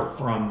apart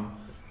from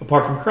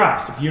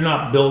Christ. If you're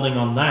not building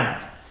on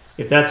that,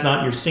 if that's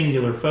not your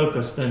singular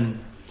focus, then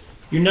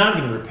you're not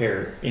going to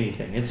repair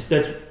anything.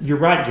 You're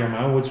right,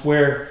 Jeremiah. It's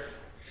where,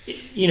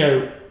 you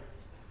know,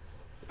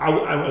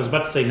 I was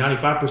about to say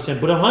 95%,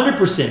 but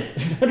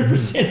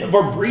 100% of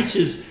our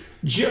breaches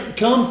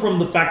come from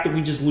the fact that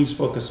we just lose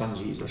focus on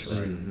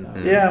Jesus.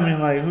 Yeah, I mean,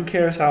 like, who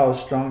cares how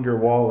strong your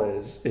wall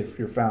is if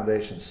your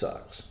foundation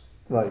sucks?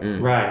 Like,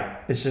 Right.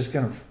 it's just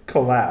going to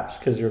collapse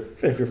because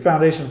if your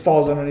foundation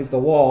falls underneath the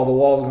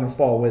wall is going to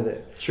fall with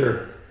it.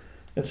 Sure.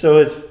 And so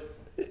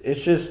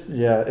it's just,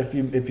 yeah, if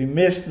you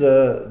miss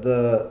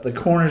the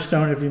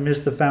cornerstone, if you miss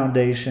the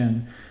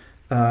foundation,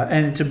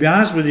 and to be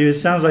honest with you, it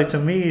sounds like to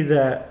me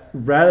that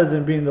rather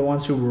than being the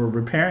ones who were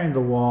repairing the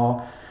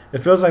wall, it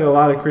feels like a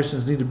lot of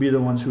Christians need to be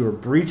the ones who are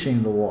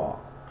breaching the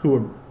wall, who are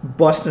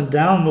busting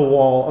down the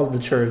wall of the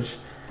church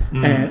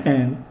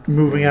and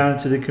moving out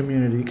into the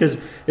community. Because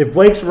if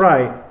Blake's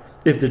right,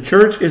 if the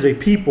church is a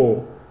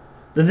people,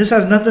 then this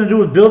has nothing to do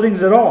with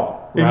buildings at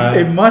all. Right.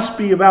 It must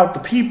be about the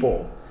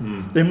people.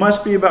 It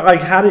must be about,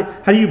 like, how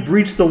do you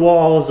breach the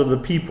walls of the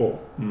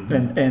people?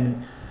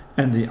 And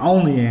the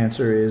only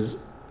answer is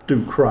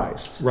through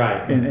Christ.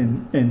 Right.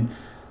 And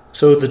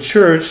so the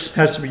church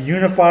has to be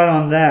unified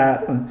on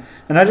that.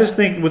 And I just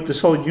think with this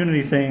whole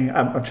unity thing,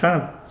 I'm trying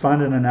to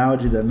find an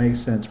analogy that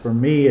makes sense. For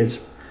me, it's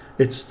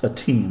a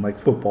team, like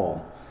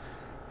football.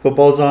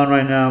 Football's on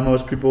right now.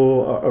 Most people,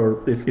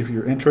 or if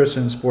you're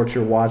interested in sports,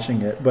 you're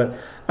watching it. But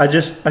I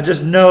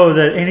just know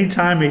that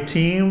anytime a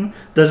team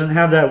doesn't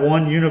have that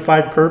one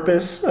unified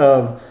purpose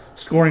of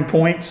scoring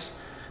points,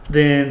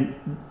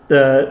 then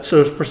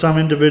so for some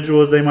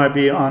individuals, they might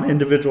be on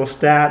individual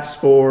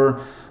stats,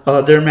 or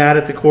they're mad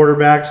at the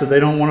quarterback, so they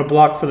don't want to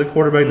block for the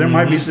quarterback. There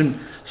might be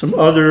some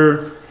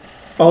other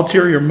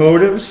ulterior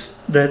motives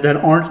that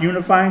aren't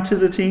unifying to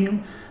the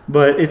team.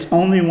 But it's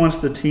only once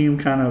the team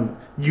kind of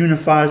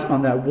unifies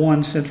on that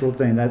one central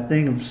thing, that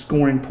thing of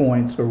scoring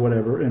points or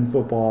whatever in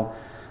football,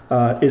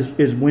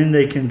 is when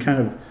they can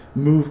kind of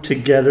move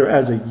together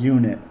as a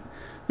unit.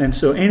 And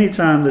so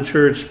anytime the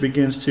church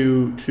begins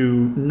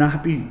to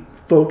not be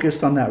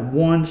focused on that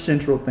one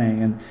central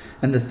thing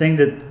and the thing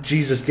that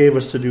Jesus gave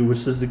us to do,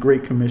 which is the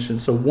Great Commission.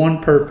 So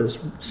one purpose,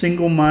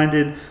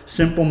 single-minded,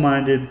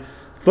 simple-minded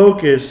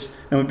focus,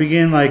 and we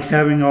begin like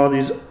having all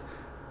these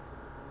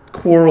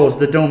quarrels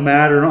that don't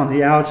matter on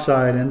the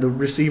outside, and the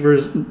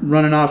receiver's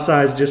running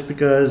offsides just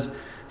because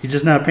he's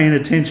just not paying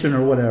attention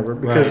or whatever,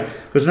 because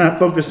it's not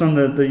focused on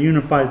the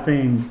unified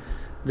thing,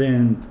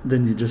 then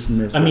you just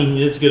miss it. I mean,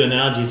 it's a good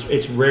analogy.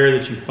 It's rare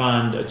that you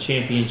find a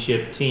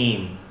championship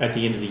team at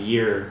the end of the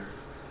year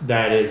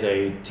that is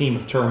a team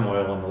of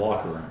turmoil in the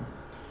locker room.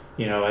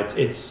 You know,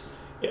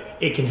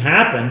 it can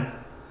happen.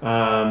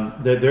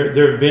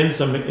 There have been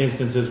some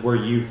instances where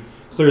you've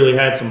clearly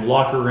had some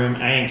locker room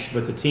angst,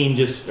 but the team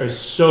just are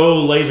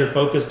so laser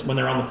focused when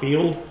they're on the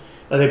field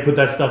that they put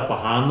that stuff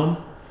behind them,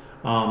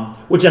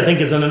 which I think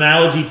is an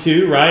analogy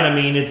too, right? I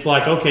mean, it's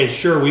like, okay,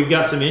 sure, we've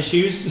got some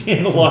issues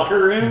in the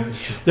locker room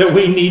that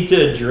we need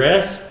to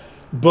address,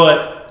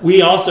 but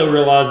we also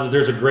realize that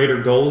there's a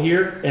greater goal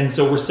here, and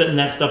so we're setting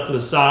that stuff to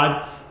the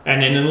side,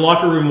 and then in the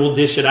locker room we'll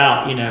dish it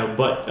out, you know.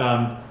 But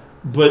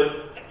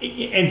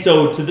and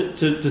so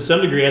to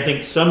some degree, I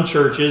think some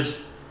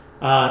churches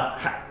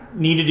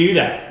need to do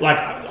that. Like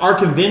our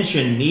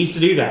convention needs to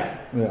do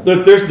that. Yeah.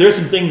 Look, there's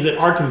some things that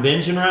our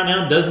convention right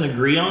now doesn't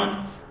agree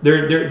on.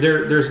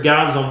 There's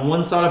guys on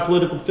one side of the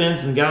political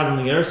fence and guys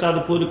on the other side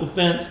of the political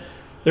fence.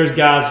 There's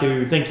guys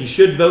who think you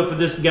should vote for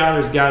this guy.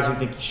 There's guys who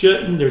think you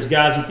shouldn't. There's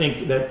guys who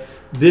think that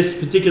this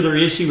particular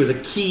issue is a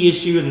key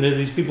issue, and then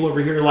these people over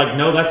here are like,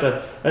 no, that's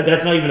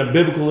not even a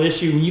biblical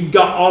issue. And you've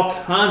got all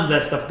kinds of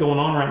that stuff going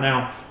on right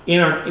now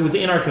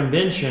within our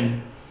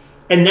convention,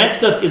 and that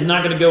stuff is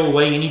not going to go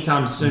away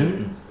anytime soon.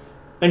 Mm-hmm.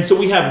 And so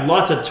we have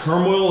lots of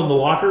turmoil in the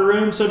locker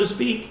room, so to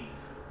speak.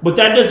 But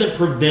that doesn't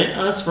prevent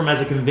us from, as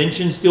a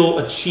convention, still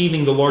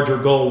achieving the larger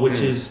goal,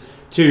 which is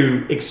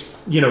to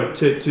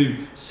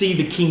see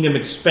the kingdom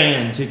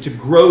expand, to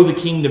grow the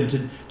kingdom,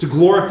 to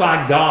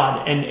glorify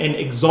God and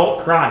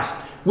exalt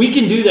Christ. We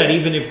can do that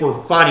even if we're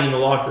fighting in the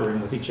locker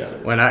room with each other.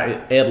 When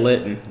Ed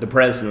Litton, the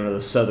president of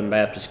the Southern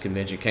Baptist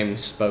Convention, came and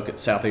spoke at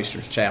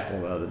Southeastern's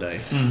Chapel the other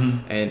day,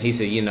 and he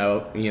said,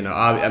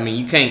 I mean,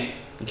 you can't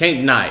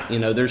deny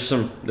it. There's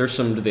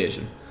some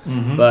division,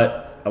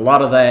 but a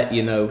lot of that,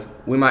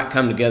 we might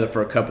come together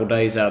for a couple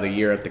days out of the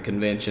year at the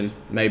convention,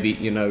 maybe,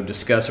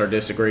 discuss our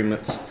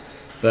disagreements.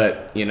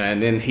 But,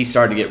 and then he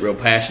started to get real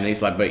passionate.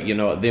 He's like, but,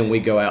 then we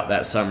go out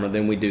that summer,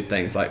 then we do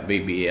things like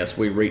VBS.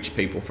 We reach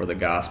people for the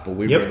gospel.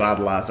 We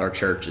revitalize our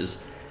churches.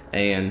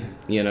 And,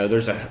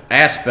 there's an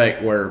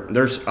aspect where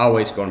there's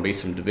always going to be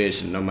some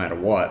division no matter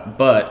what.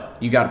 But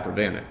you got to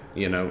prevent it.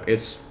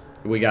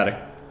 We got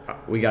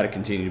to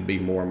continue to be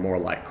more and more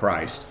like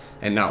Christ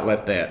and not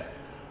let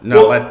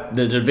let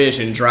the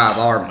division drive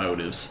our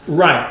motives.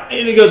 Right,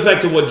 and it goes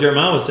back to what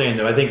Jeremiah was saying,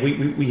 though. I think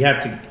we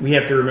have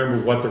to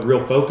remember what the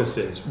real focus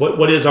is.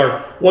 What's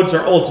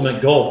our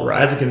ultimate goal? Right.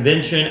 As a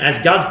convention,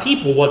 as God's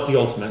people, what's the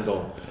ultimate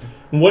goal?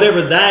 And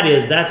whatever that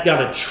is, that's got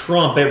to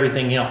trump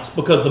everything else.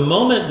 Because the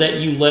moment that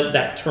you let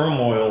that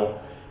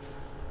turmoil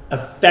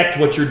affect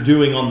what you're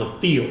doing on the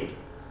field,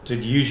 to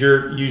use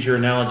your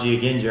analogy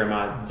again,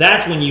 Jeremiah,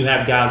 that's when you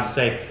have guys who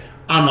say,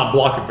 "I'm not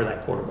blocking for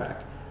that quarterback."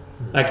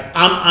 Like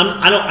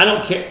I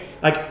don't care.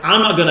 Like,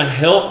 I'm not going to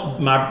help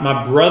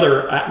my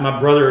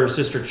brother or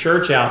sister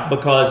church out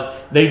because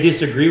they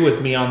disagree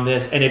with me on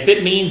this. And if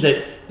it means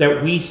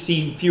that we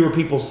see fewer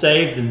people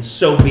saved, then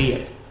so be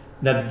it.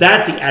 Now,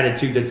 that's the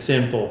attitude that's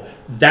sinful.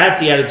 That's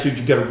the attitude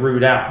you got to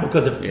root out,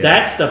 because if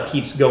that stuff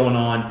keeps going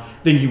on,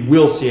 then you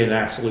will see an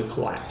absolute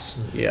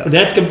collapse. Yeah. But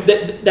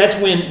that's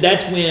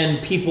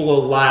when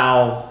people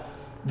allow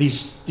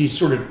these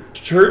sort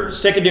of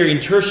secondary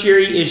and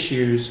tertiary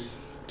issues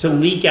to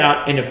leak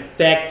out and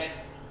affect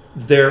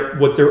their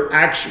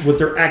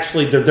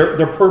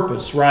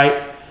purpose,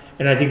 right?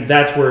 And I think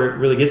that's where it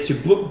really gets to.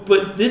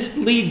 But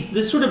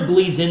this sort of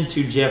bleeds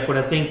into, Jeff, what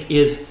I think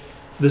is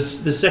the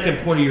second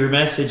point of your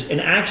message,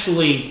 and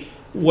actually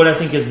what I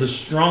think is the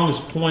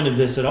strongest point of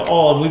this at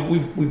all.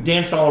 And we've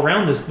danced all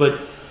around this, but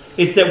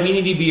it's that we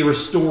need to be a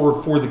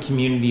restorer for the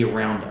community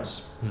around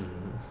us.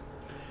 Mm-hmm.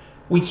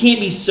 We can't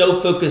be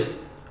so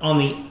focused on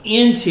the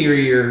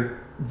interior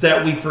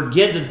that we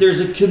forget that there's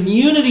a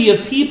community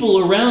of people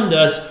around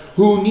us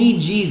who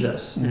need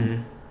Jesus.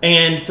 Mm-hmm.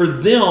 And for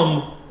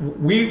them,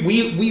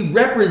 we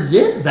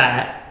represent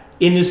that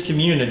in this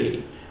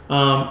community.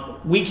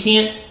 We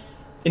can't,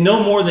 and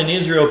no more than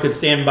Israel could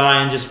stand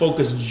by and just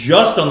focus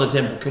just on the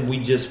temple. Can we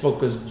just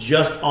focus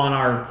just on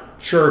our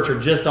church or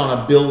just on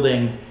a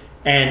building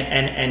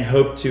and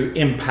hope to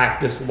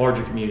impact this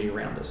larger community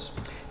around us?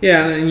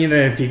 Yeah, and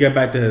if you go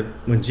back to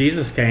when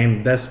Jesus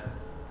came, that's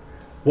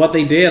what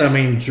they did. I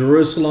mean,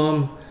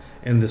 Jerusalem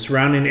and the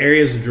surrounding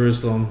areas of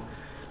Jerusalem,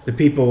 the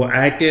people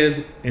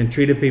acted and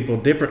treated people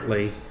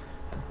differently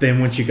than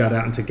once you got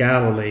out into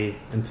Galilee,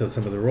 into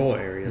some of the rural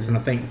areas. Mm-hmm.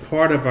 And I think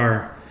part of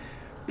our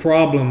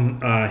problem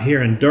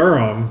here in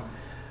Durham,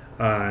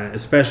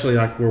 especially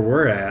like where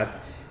we're at,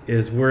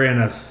 is we're in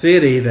a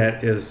city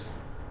that it's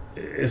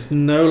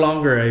no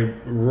longer a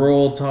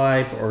rural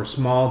type or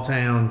small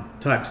town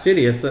type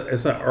city. It's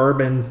an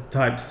urban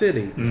type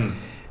city. Mm.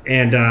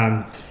 And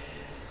I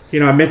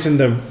mentioned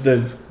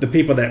the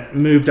people that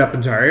moved up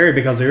into our area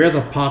because there is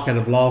a pocket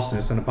of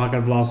lostness, and a pocket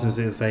of lostness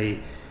is they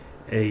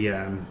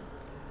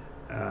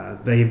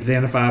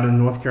identified in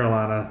North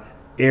Carolina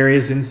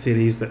areas in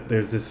cities that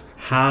there's this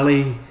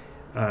highly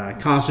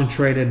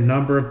concentrated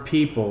number of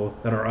people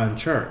that are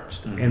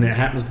unchurched. Mm-hmm. And it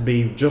happens to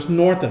be just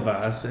north of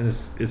us, and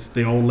it's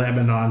the old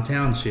Lebanon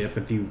Township,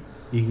 if you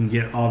can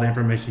get all the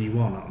information you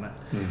want on it.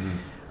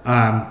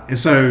 Mm-hmm. And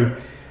so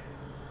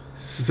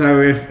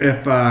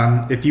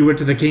if you went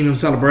to the Kingdom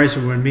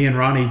Celebration when me and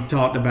Ronnie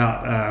talked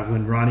about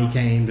when Ronnie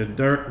came to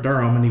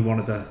Durham and he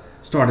wanted to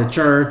start a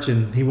church,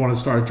 and he wanted to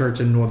start a church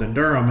in northern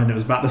Durham, and it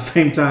was about the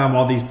same time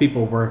all these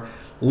people were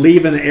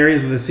leaving the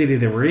areas of the city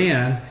they were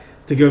in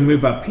to go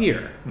move up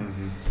here.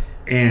 Mm-hmm.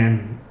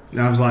 And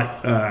I was like,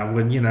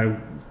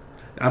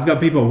 I've got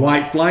people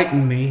white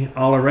flighting me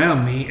all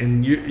around me,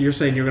 and you're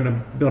saying you're going to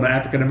build an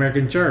African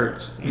American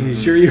church. Mm-hmm. You're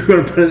sure you're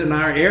going to put it in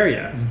our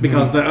area? Mm-hmm.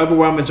 Because the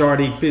overwhelming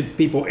majority of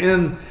people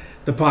in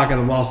the pocket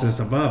of lostness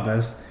above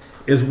us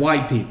is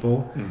white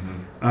people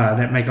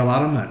that make a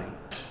lot of money.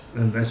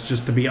 And that's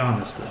just to be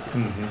honest with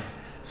you. Mm-hmm.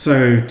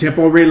 So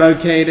Temple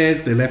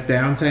relocated. They left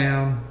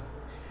downtown.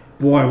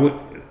 Boy,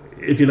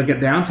 if you look at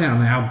downtown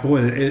now,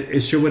 boy,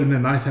 it sure would have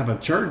been nice to have a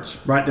church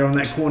right there on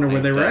that corner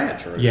where they were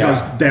at. Yeah.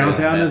 Because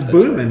downtown is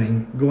booming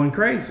and going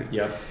crazy.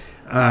 Yep.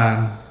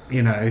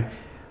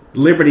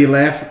 Liberty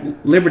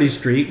left Liberty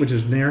Street, which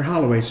is near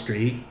Holloway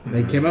Street. Mm-hmm.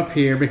 They came up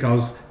here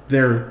because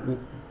they're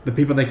the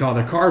people they call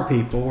the car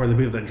people, or the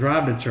people that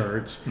drive to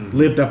church,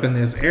 lived up in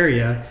this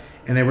area,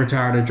 and they were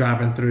tired of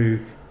driving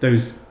through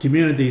those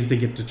communities to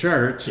get to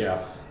church.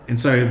 Yeah. And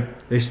so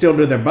they still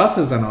do their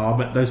buses and all,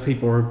 but those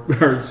people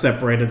are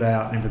separated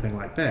out and everything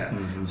like that.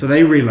 Mm-hmm. So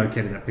they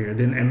relocated up here.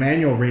 Then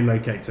Emmanuel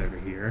relocates over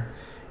here.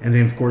 And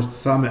then, of course, the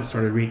Summit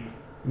started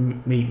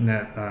meeting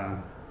at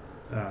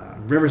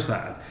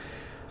Riverside.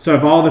 So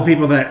of all the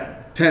people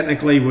that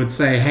technically would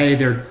say, hey,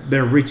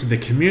 they're reaching the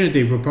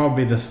community, would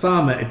probably be the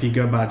Summit if you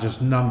go by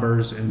just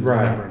numbers and the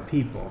number of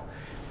people.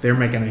 They're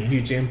making a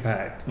huge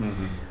impact.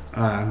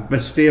 Mm-hmm.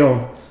 But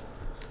still,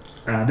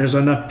 there's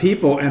enough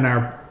people in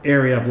our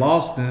area of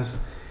lostness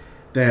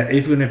that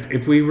even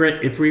if we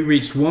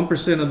reached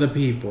 1% of the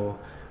people,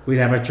 we'd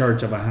have a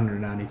church of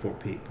 194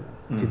 people.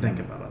 Mm-hmm. If you think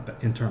about it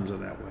in terms of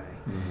that way.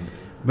 Mm-hmm.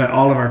 But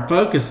all of our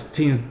focus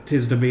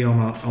tends to be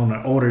on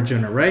an older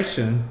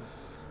generation,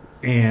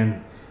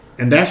 and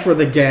that's where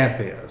the gap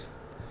is.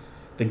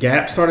 The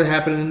gap started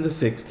happening in the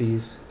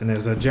 60s, and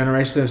as a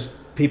generation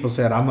of people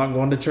said, I'm not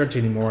going to church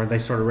anymore, and they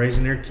started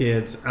raising their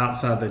kids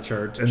outside the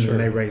church, and then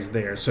they raised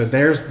theirs. So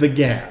there's the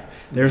gap.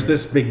 There's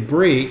this big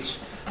breach.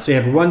 So you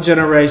have one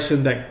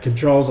generation that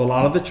controls a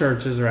lot of the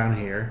churches around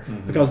here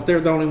because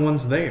they're the only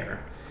ones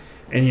there.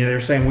 And they're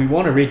saying, we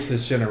want to reach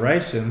this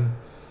generation,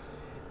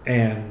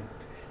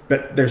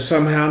 but there's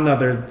somehow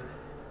another,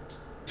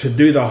 to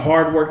do the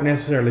hard work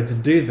necessarily to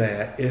do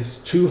that is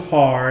too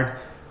hard,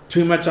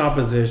 too much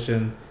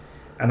opposition,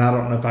 and I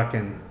don't know if I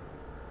can,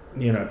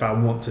 if I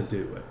want to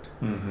do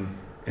it. Mm-hmm.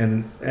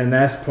 And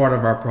that's part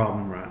of our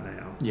problem right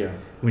now. Yeah.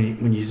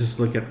 When you just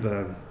look at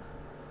the,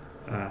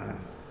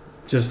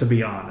 just to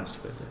be honest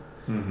with it.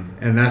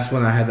 And that's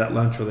when I had that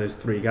lunch with those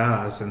 3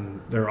 guys,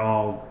 and they're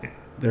all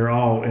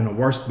in a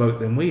worse boat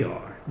than we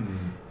are.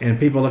 And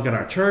people look at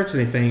our church and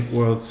they think,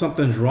 well,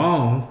 something's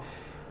wrong,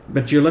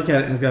 but you look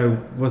at it and go,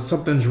 well,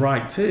 something's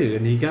right too.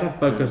 And you got to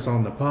focus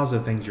on the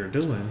positive things you're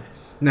doing.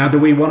 Now, do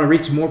we want to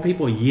reach more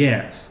people?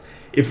 Yes.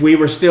 If we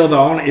were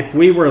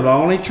the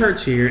only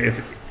church here,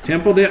 if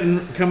Temple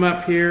didn't come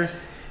up here,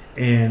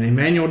 and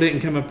Emmanuel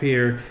didn't come up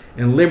here,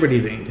 and Liberty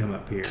didn't come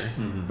up here,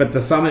 but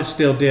the Summit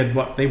still did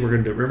what they were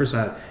going to do at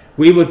Riverside,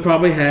 we would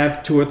probably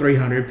have 200 or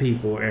 300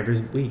 people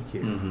every week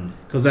here,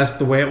 because that's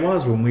the way it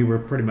was when we were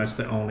pretty much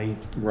the only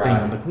thing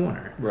on the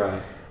corner.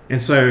 Right. And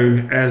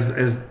so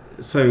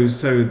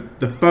so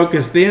the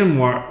focus then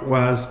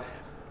was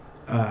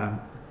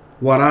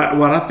what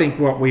I think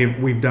what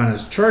we've done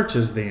as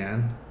churches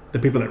then, the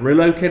people that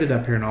relocated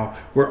up here and all,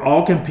 we're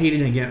all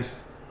competing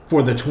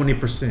for the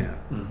 20%.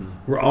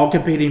 We're all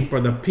competing for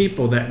the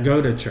people that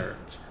go to church,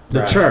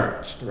 the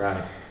church.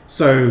 Right.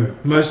 So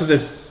most of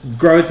the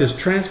growth is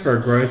transfer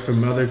growth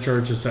from other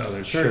churches to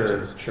other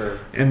churches. Sure.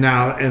 And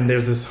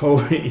there's this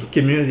whole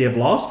community of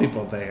lost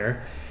people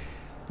there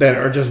that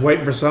are just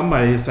waiting for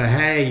somebody to say,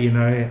 hey,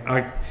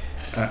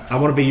 I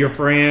want to be your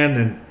friend,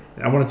 and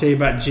I want to tell you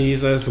about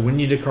Jesus and win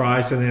you to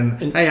Christ. And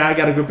then, hey, I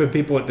got a group of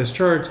people at this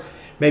church.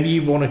 Maybe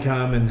you want to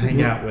come and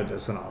hang out with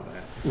us and all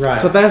that. Right.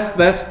 So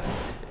that's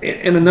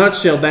in a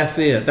nutshell, that's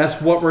it.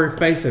 That's what we're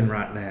facing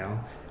right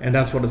now, and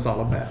that's what it's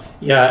all about.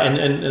 Yeah,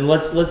 and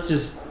let's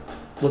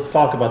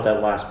talk about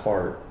that last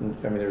part. I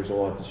mean, there's a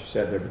lot that you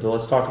said there, but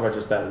let's talk about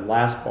just that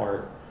last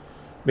part,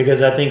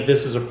 because I think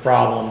this is a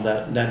problem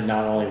that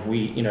not only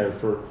we,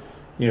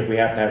 if we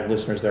happen to have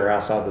listeners that are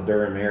outside the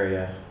Durham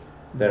area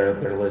that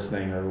are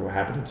listening or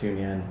happen to tune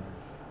in,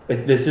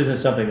 this isn't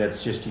something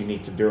that's just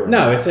unique to Durham.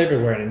 No, it's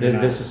everywhere.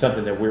 This is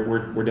something that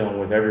we're dealing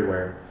with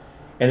everywhere.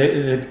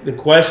 And the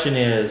question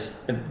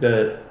is,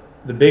 the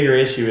bigger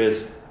issue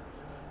is,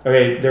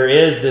 okay, there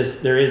is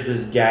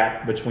this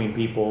gap between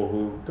people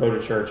who go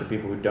to church and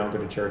people who don't go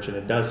to church, and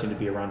it does seem to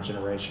be around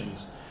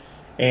generations.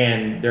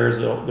 And there's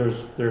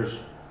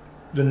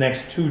the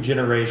next 2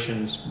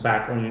 generations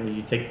back when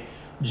you take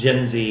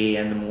Gen Z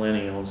and the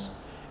millennials,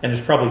 and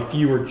there's probably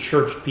fewer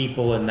church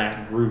people in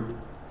that group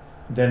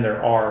than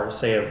there are,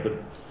 say,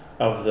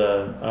 of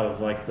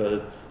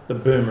the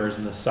boomers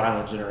and the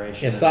silent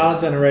generation. Yeah, silent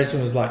generation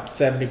was like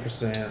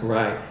 70%.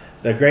 Right.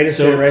 The greatest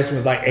generation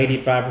was like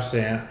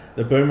 85%.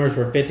 The boomers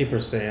were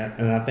 50%,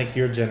 and I think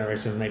your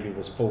generation maybe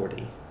was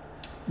 40%.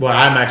 Well,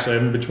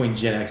 I'm between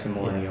Gen X and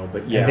millennial,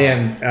 but yeah. And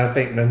then I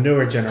think the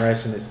newer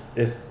generation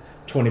is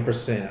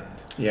 20%.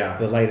 Yeah.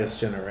 The latest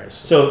generation.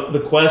 So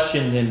the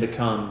question then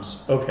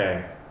becomes,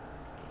 okay,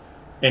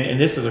 and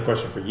this is a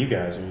question for you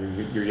guys,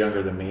 and you're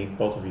younger than me,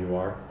 both of you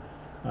are.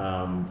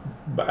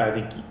 But I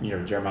think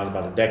Jeremiah's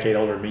about a decade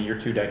older than me. You're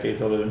 2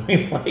 decades older than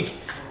me,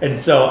 and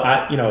so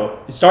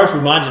it starts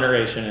with my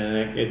generation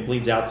and it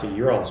bleeds out to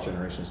your all's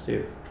generations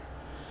too.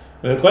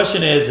 But the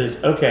question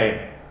is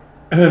okay,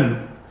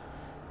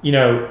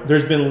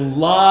 there's been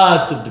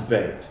lots of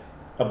debate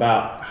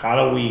about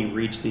how do we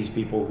reach these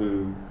people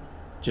who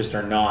just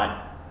are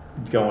not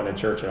going to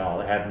church at all.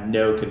 They have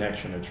no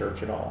connection to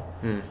church at all.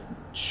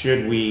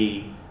 Should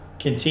we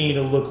continue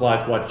to look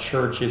like what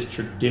church has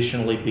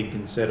traditionally been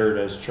considered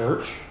as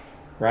church,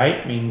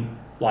 right? I mean,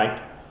 like,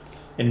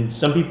 in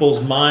some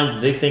people's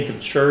minds, they think of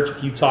church,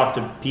 if you talk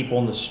to people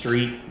on the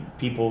street,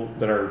 people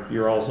that are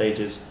your all's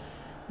ages,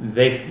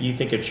 you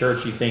think of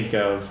church, you think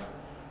of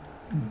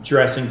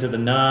dressing to the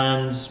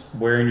nines,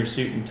 wearing your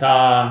suit and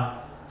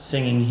tie,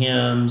 singing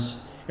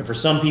hymns. And for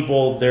some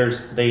people,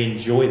 they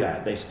enjoy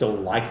that. They still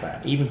like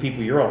that. Even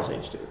people your all's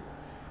age do.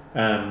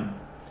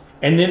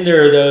 And then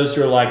there are those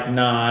who are like,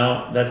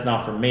 no, that's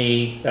not for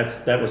me.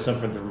 That was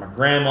something for my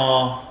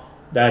grandma.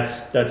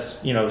 That's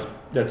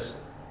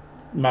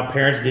my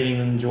parents didn't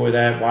even enjoy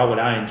that. Why would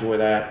I enjoy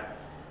that?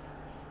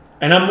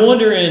 And I'm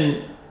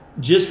wondering,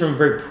 just from a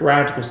very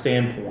practical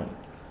standpoint,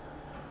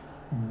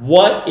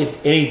 what, if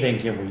anything,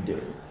 can we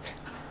do?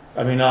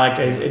 I mean,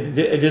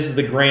 this is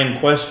the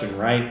grand question,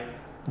 right?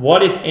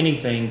 What, if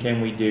anything,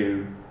 can we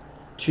do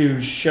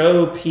to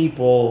show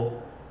people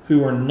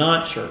who are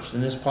not churched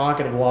in this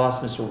pocket of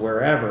lostness or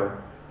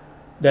wherever,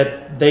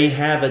 that they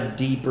have a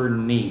deeper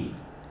need?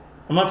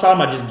 I'm not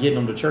talking about just getting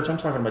them to church. I'm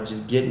talking about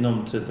just getting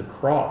them to the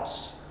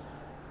cross.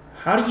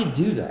 How do you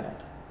do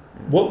that?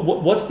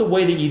 What's the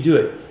way that you do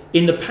it?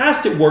 In the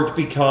past, it worked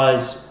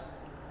because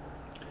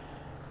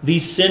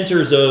these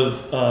centers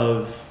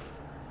of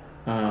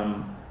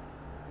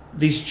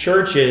these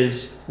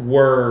churches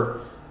were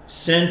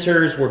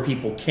centers where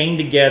people came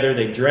together.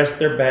 They dressed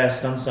their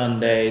best on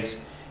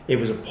Sundays. It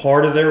was a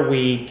part of their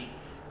week.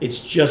 It's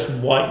just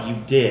what you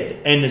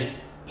did. And this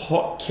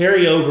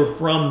carryover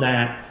from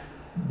that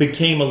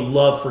became a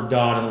love for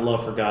God and a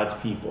love for God's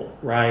people,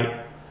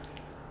 right?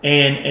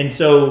 And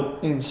so...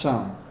 In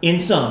some.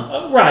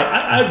 Right.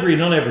 I agree,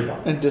 not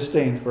everybody. And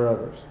disdain for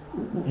others.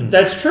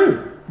 That's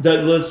true.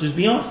 Let's just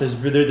be honest.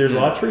 There's a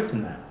lot of truth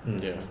in that.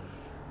 Yeah.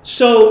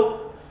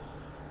 So,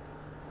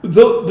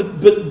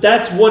 But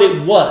that's what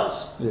it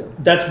was. Yeah.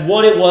 That's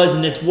what it was,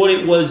 and it's what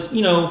it was.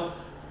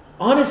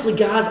 Honestly,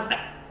 guys,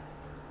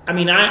 I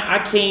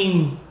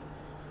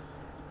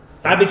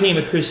became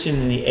a Christian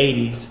in the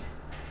 80s,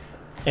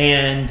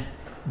 and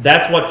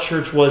that's what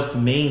church was to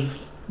me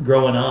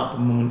growing up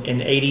in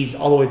the 80s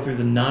all the way through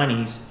the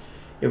 90s.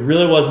 It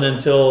really wasn't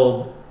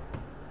until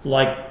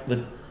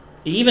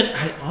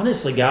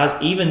honestly,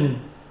 guys,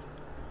 even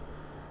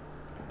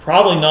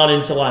probably not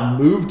until I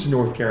moved to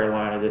North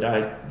Carolina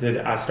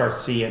that I start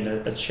seeing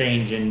a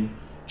change in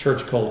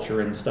church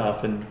culture and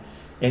stuff and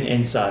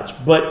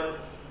such. But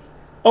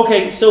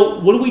okay, so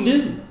what do we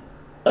do?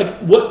 Like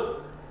what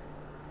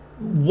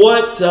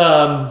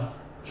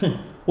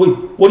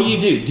do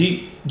you do?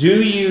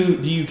 Do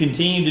you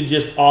continue to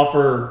just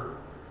offer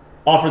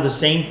the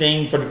same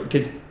thing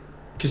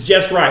because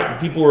Jeff's right. The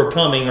people who are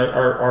coming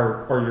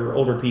are your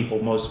older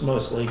people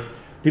mostly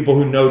people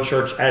who know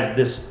church as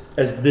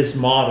this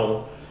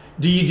model.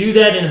 Do you do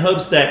that in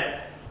hopes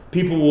that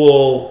people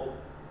will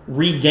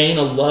regain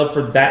a love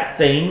for that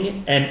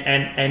thing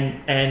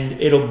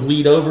and it'll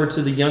bleed over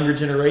to the younger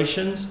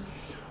generations?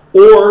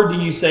 Or do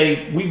you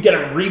say, we've got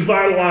to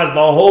revitalize the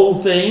whole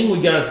thing,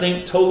 we've got to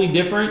think totally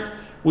different,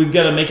 we've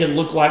got to make it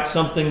look like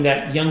something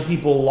that young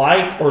people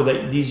like or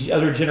that these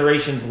other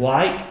generations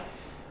like?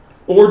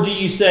 Or do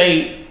you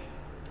say,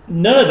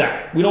 none of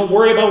that, we don't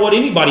worry about what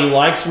anybody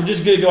likes, we're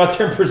just going to go out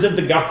there and present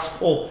the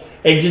gospel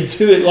and just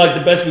do it like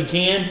the best we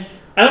can?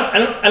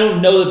 I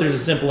don't know that there's a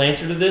simple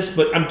answer to this,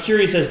 but I'm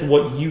curious as to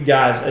what you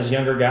guys, as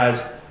younger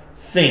guys,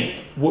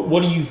 think.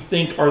 What do you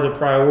think are the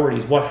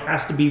priorities? What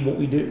has to be what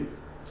we do?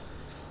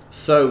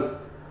 So,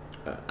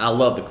 I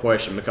love the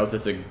question because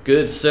it's a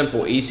good,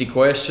 simple, easy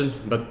question,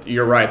 but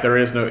you're right, there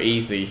is no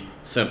easy,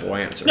 simple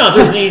answer. No, if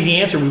there's an easy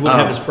answer, we wouldn't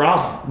have this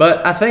problem.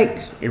 But I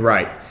think you're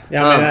right.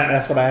 Yeah, I mean,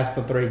 that's what I asked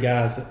the three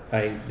guys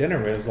at a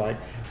dinner with. Like,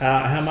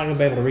 how am I going to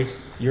be able to reach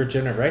your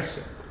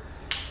generation?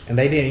 And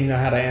they didn't even know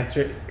how to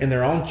answer it in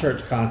their own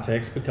church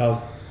context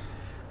because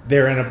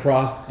they're in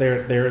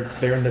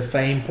they're in the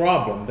same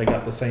problem. They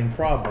got the same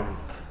problem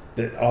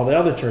that all the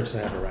other churches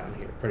have around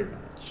here, pretty much.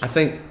 I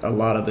think a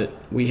lot of it,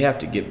 we have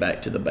to get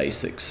back to the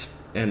basics,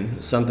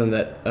 and something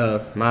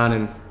that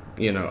mine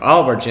and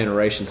all of our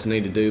generations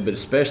need to do, but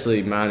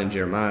especially mine and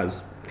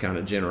Jeremiah's kind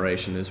of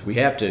generation, is we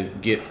have to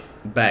get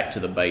back to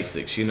the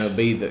basics.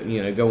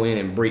 Go in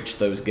and breach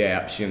those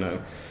gaps.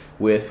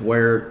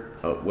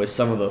 With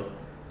some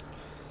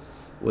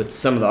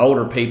of the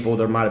older people,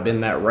 there might have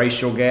been that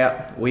racial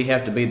gap. We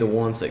have to be the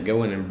ones that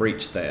go in and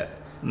breach that,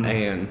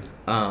 and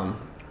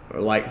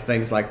like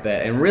things like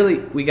that. And really,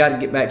 we got to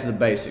get back to the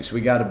basics.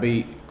 We got to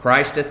be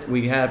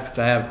we have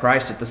to have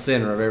Christ at the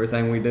center of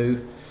everything we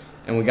do,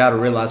 and we got to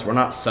realize we're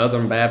not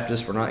Southern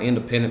Baptists, we're not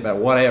Independent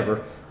Baptists,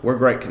 whatever. We're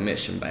Great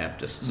Commission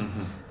Baptists,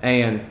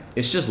 and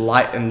it's just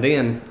And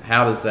then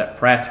how does that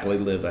practically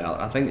live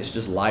out? I think it's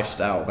just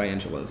lifestyle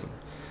evangelism,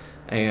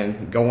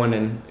 and going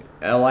and.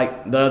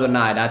 Like the other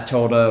night, I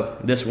told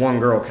this one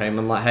girl came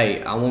and like,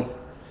 hey, I want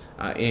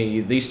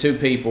these two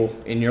people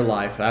in your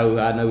life who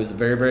I know is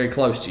very, very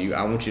close to you.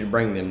 I want you to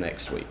bring them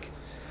next week.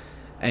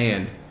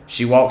 And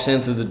she walks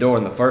in through the door,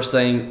 and the first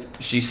thing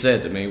she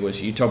said to me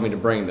was, you told me to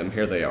bring them.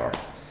 Here they are.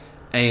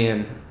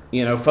 And,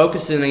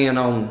 focusing in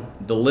on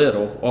the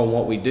little, on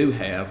what we do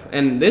have.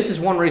 And this is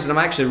one reason I'm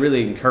actually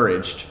really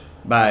encouraged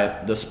by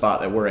the spot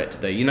that we're at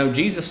today.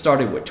 Jesus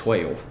started with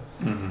 12.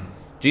 Mm-hmm.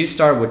 Jesus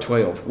started with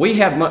 12. We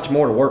have much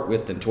more to work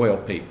with than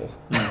 12 people,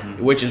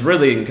 which is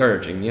really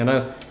encouraging,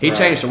 He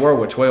changed the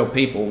world with 12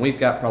 people, and we've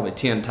got probably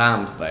 10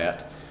 times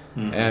that.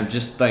 And I'm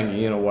just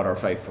thinking, what our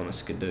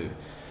faithfulness could do.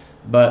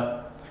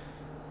 But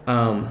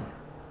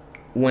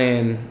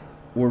when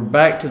we're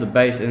back to the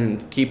base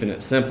and keeping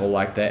it simple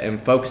like that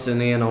and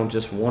focusing in on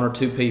just one or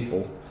two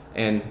people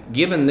and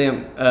giving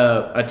them,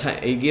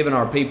 giving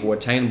our people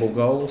attainable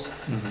goals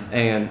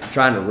and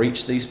trying to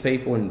reach these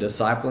people and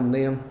discipling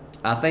them,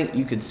 I think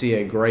you could see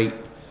I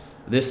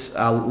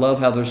love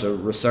how there's a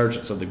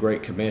resurgence of the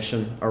Great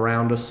Commission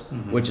around us,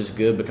 which is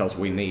good because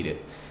we need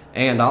it.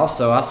 And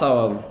also, I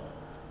saw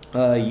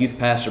a youth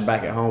pastor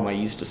back at home I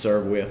used to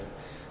serve with.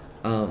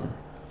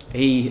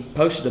 He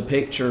posted a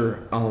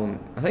picture on,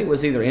 I think it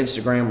was either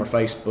Instagram or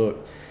Facebook,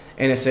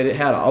 and it said it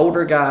had an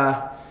older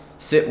guy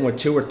sitting with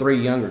 2 or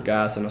 3 younger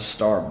guys in a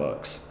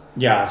Starbucks.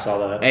 Yeah, I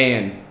saw that.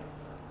 And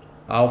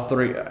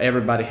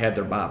everybody had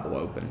their Bible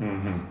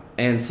open.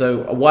 And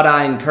so what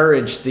I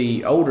encourage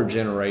the older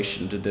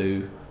generation to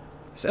do,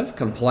 instead of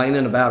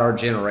complaining about our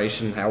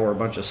generation, how we're a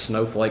bunch of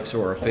snowflakes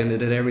who are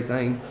offended at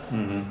everything,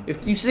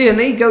 if you see a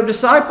need, go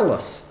disciple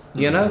us,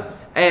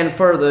 And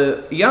for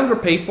the younger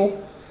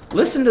people,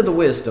 listen to the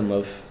wisdom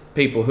of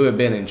people who have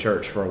been in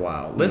church for a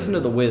while. Listen to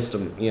the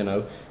wisdom,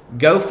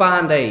 Go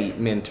find a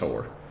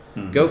mentor.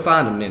 Go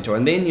find a mentor.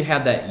 And then you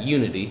have that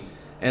unity.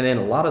 And then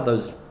a lot of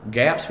those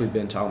gaps we've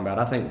been talking about,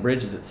 I think,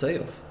 bridges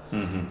itself.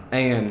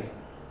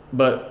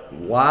 But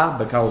why?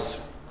 Because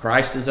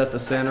Christ is at the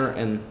center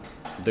and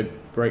the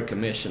Great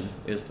Commission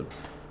is the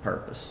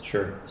purpose.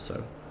 Sure.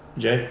 So,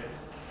 Jay?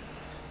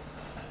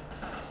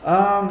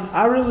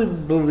 I really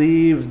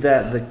believe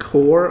that the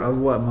core of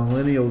what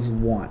millennials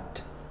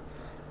want,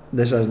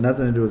 this has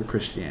nothing to do with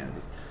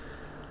Christianity,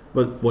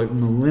 but what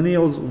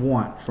millennials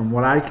want, from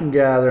what I can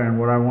gather and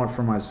what I want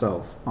for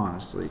myself,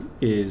 honestly,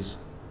 is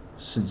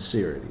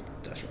sincerity.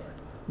 That's right.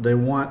 They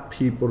want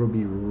people to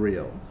be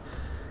real.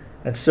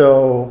 And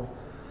so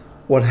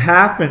what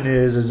happened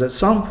is at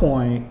some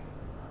point,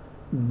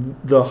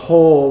 the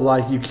whole,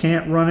 like, you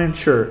can't run in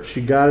church,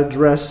 you got to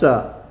dress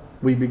up.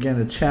 We began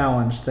to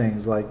challenge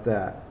things like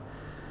that.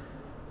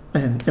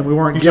 And we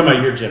weren't You're given, talking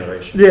about your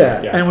generation.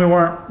 yeah, and we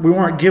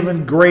weren't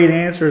given great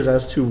answers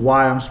as to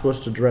why I'm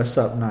supposed to dress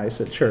up nice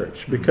at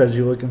church, because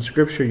you look in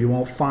scripture, you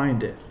won't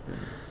find it.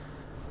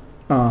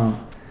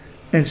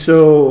 And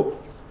so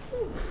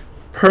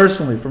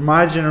personally, for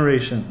my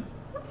generation,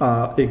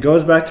 it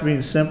goes back to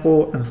being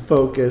simple and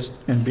focused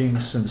and being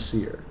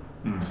sincere.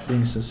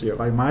 Being sincere.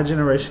 Like, my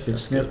generation can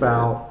sniff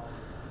out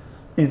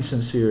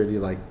insincerity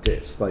like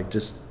this. Like,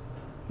 just,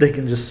 they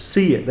can just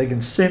see it. They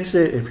can sense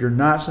it if you're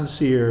not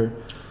sincere.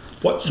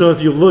 What? So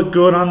if you look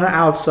good on the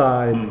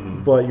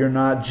outside, but you're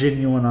not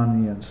genuine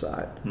on the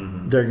inside,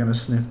 they're going to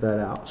sniff that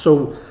out.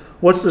 So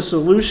what's the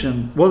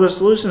solution? Well, the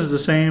solution is the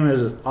same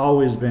as it's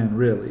always been,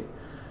 really.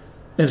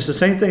 And it's the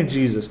same thing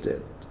Jesus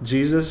did.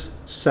 Jesus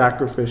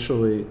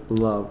sacrificially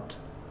loved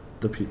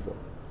the people.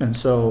 And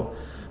so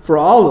for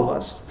all of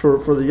us, for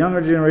the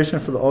younger generation,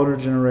 for the older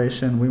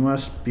generation, we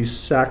must be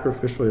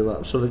sacrificially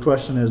loved. So the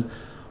question is,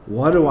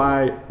 what do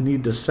I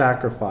need to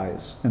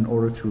sacrifice in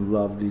order to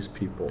love these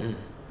people?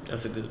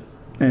 That's a good.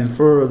 And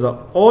for the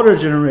older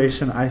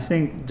generation, I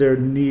think there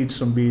needs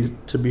to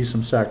be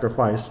some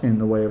sacrifice in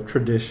the way of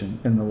tradition,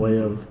 in the way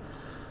of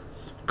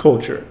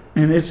culture.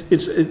 And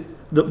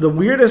the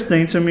weirdest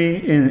thing to me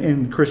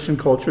in Christian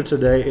culture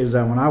today is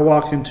that when I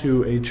walk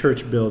into a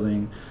church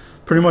building,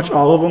 pretty much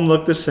all of them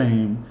look the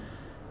same.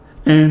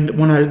 And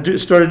when I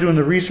started doing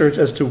the research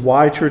as to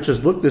why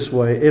churches look this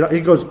way,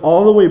 it goes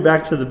all the way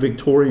back to the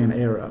Victorian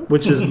era,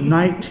 which is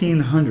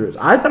 1900s.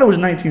 I thought it was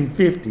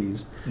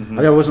 1950s.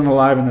 I wasn't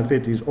alive in the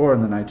 50s or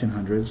in the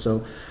 1900s,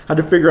 so I had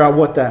to figure out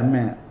what that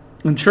meant.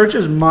 And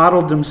churches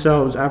modeled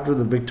themselves after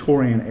the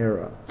Victorian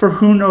era for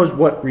who knows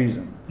what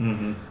reason.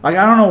 Like,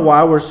 I don't know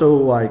why we're so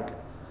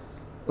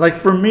like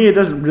for me, it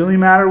doesn't really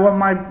matter what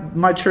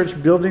my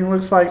church building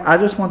looks like. I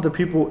just want the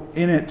people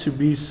in it to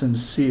be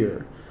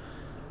sincere.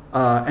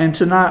 And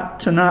to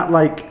not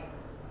like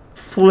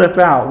flip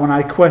out when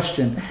I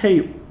question,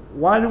 hey,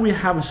 why do we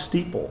have a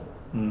steeple?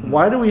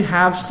 Why do we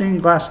have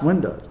stained glass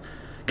windows?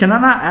 Can I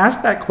not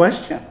ask that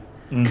question?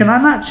 Can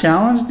I not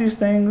challenge these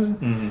things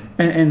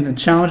and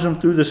challenge them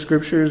through the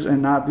scriptures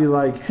and not be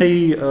like,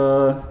 hey,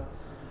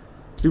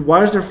 dude,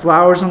 why is there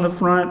flowers on the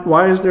front?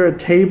 Why is there a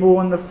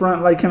table in the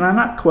front? Like, can I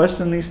not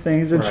question these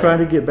things and try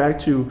to get back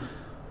to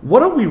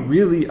what are we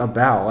really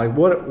about? Like,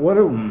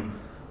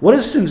 what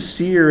is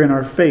sincere in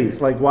our faith?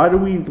 Like, why do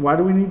we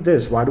need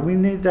this? Why do we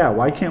need that?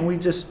 Why can't we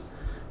just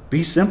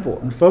be simple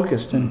and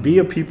focused and be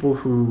a people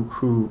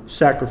who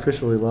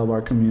sacrificially love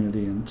our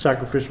community and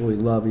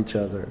sacrificially love each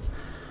other?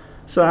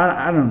 So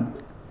I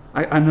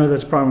know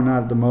that's probably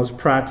not the most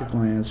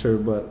practical answer,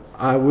 but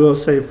I will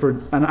say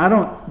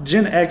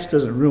Gen X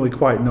doesn't really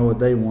quite know what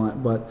they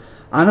want, but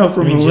I know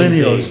for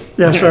millennials,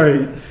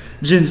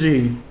 Gen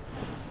Z.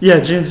 Yeah,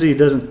 Gen Z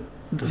doesn't.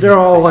 They're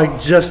all like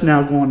just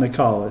now going to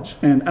college,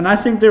 and I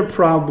think they're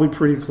probably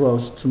pretty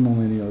close to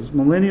millennials.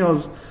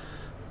 Millennials,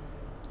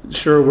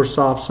 sure, we're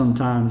soft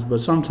sometimes, but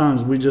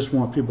sometimes we just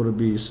want people to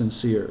be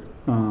sincere.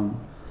 And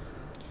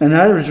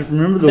I just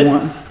remember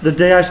the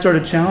day I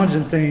started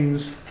challenging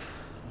things.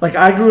 Like,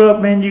 I grew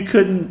up, man, you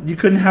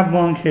couldn't have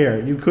long hair,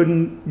 you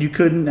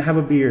couldn't have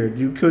a beard,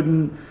 you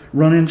couldn't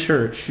run in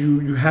church,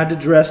 you had to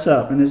dress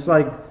up, and it's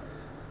like,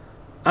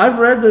 I've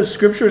read the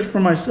scriptures for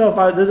myself.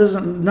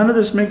 None of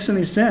this makes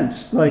any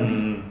sense. Like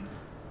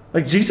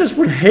Jesus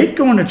would hate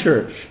going to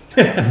church.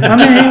 I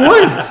mean, he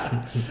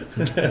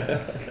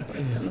would.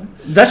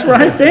 That's what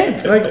I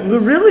think. Like,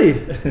 really.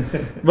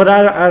 But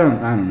I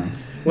don't know.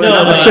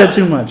 Well, I've said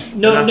too much.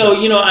 No.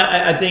 You know,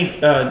 I think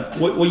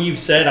what you've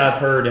said, I've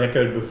heard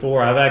echoed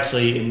before. I've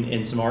actually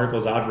in some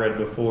articles I've read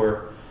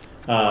before,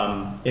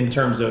 in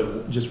terms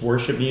of just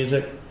worship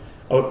music.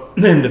 Oh,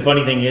 and the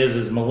funny thing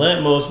is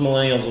most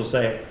millennials will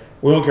say,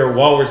 we don't care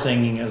what we're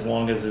singing as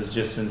long as it's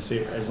just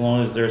sincere, as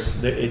long as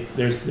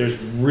there's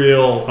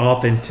real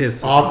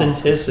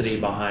authenticity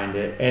behind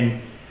it,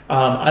 and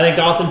I think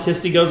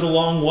authenticity goes a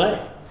long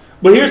way.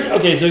 But here's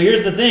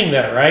the thing,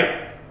 though,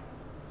 right?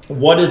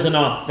 What does an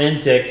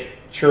authentic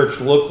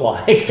church look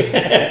like?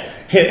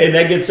 And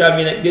that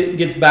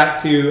gets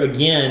back to,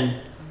 again,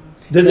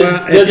 does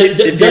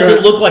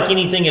it look like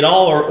anything at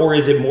all, or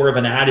is it more of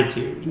an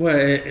attitude? Well,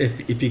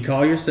 if you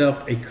call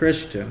yourself a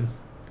Christian,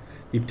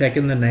 you've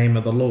taken the name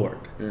of the Lord.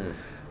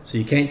 So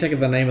you can't take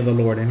the name of the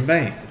Lord in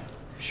vain.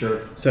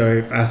 Sure. So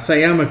if I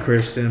say I'm a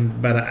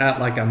Christian, but I act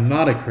like I'm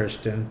not a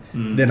Christian,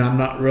 then I'm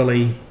not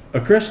really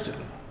a Christian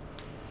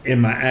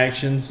in my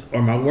actions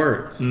or my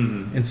words.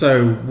 And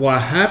so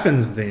what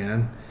happens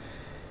then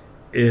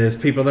is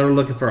people that are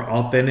looking for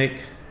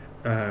authentic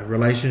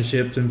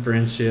relationships and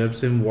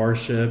friendships and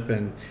worship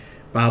and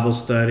Bible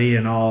study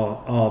and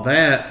all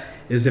that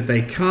is if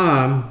they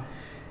come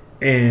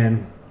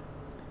and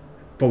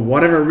for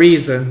whatever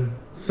reason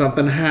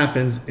something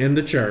happens in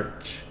the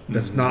church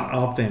that's not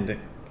authentic,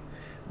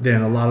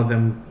 then a lot of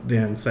them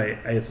then say,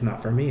 hey, it's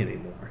not for me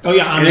anymore. Oh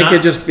yeah, and it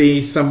could just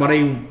be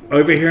somebody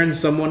overhearing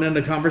someone in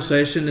a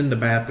conversation in the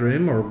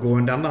bathroom or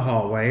going down the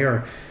hallway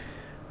or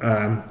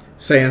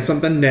saying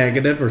something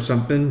negative or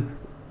something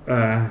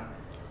about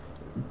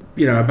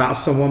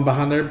someone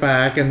behind their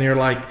back, and they're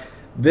like,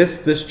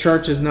 this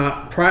church is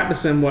not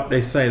practicing what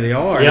they say they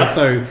are. Yep. And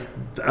so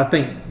I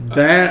think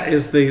that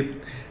is the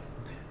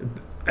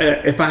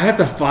if I have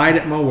to fight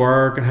at my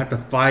work and have to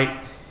fight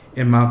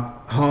in my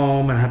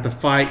home and have to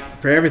fight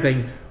for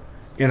everything,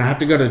 and I have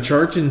to go to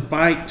church and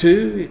fight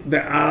too,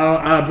 that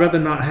I'd rather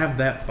not have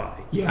that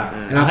fight. Yeah.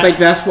 And I think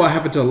that's what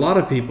happened to a lot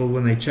of people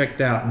when they checked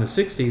out in the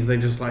 60s. They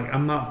just like,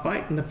 I'm not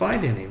fighting the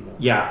fight anymore.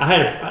 Yeah, I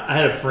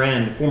had a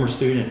friend, a former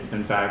student,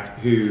 in fact,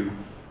 who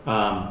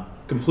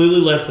completely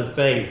left the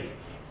faith,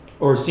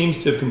 or seems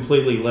to have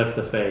completely left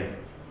the faith.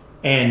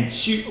 And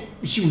she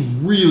was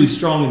really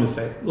strong in the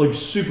faith, like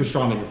super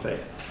strong in the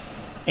faith.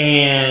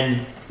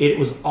 And it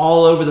was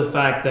all over the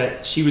fact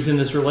that she was in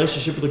this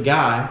relationship with a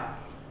guy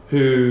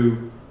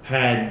who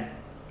had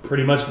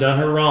pretty much done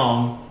her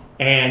wrong,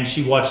 and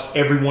she watched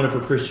every one of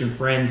her Christian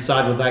friends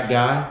side with that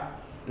guy,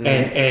 and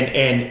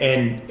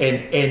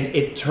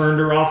it turned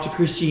her off to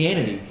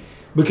Christianity,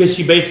 because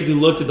she basically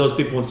looked at those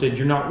people and said,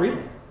 "You're not real,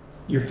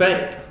 you're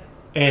fake,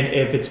 and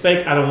if it's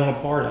fake, I don't want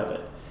a part of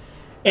it."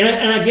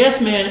 And I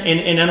guess, man,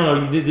 and I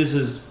don't know, this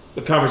is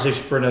a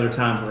conversation for another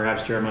time,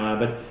 perhaps, Jeremiah,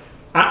 but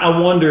I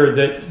wonder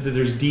that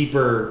there's a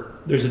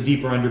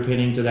deeper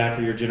underpinning to that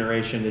for your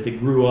generation, that they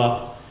grew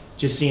up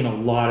just seeing a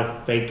lot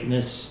of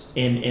fakeness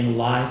in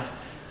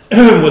life,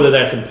 whether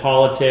that's in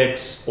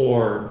politics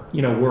or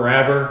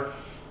wherever.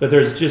 But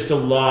there's just a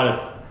lot of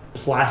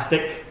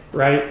plastic,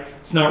 right?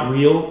 It's not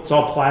real. It's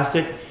all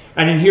plastic.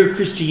 And in here,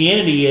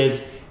 Christianity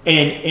is,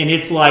 and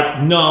it's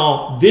like,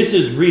 no, this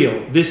is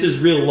real. This is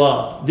real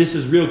love. This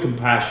is real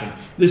compassion.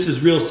 This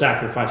is real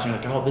sacrifice. And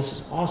you're like, oh, this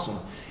is awesome.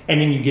 And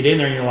then you get in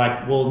there and you're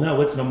like, well,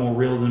 no, it's no more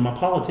real than my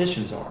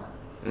politicians are.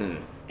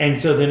 And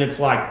so then it's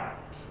like,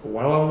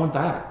 why do I want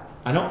that?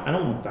 I don't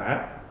want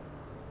that.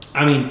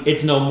 I mean,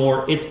 it's no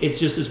more. It's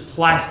just as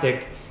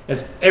plastic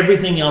as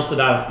everything else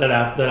that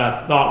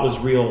I thought was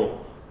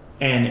real,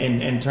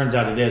 and turns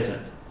out it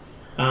isn't.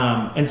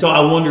 And so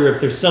I wonder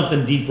if there's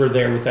something deeper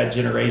there with that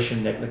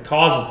generation that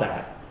causes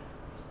that.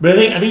 But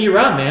I think you're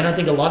right, man. I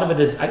think a lot of it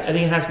is. I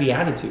think it has to be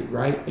attitude,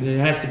 right? And it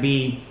has to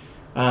be.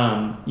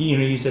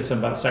 You said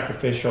something about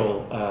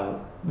sacrificial.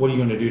 What are you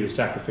going to do to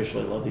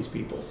sacrificially love these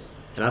people?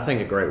 And I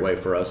think a great way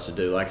for us to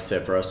do, like I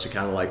said, for us to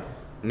kind of like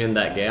mend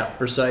that gap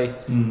per se,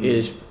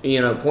 is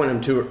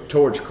pointing them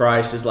towards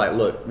Christ. Is like,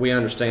 look, we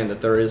understand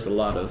that there is a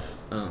lot of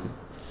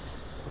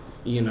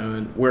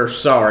and we're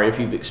sorry if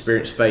you've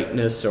experienced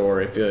fakeness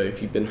or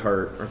if you've been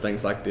hurt or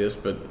things like this,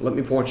 but let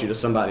me point you to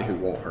somebody who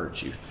won't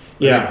hurt you.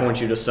 Let me point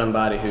you to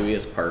somebody who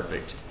is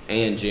perfect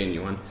and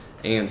genuine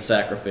and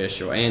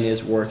sacrificial and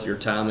is worth your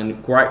time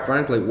and, quite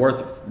frankly,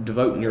 worth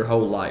devoting your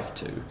whole life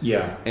to.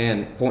 Yeah.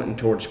 And pointing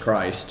towards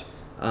Christ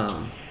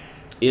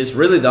is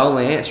really the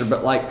only answer.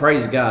 But, like,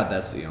 praise God,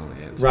 that's the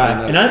only answer.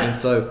 Right. And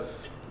so,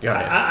 go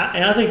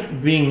ahead. I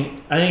think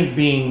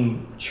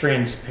being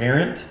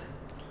transparent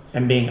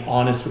and being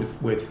honest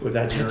with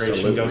that generation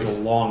Absolutely. goes a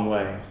long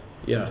way.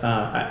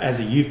 Yeah. As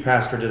a youth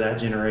pastor to that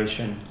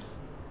generation,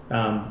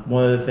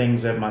 one of the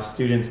things that my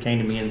students came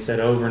to me and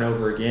said over and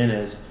over again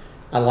is,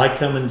 I like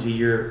coming to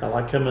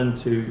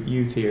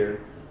youth here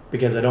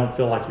because I don't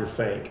feel like you're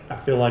fake. I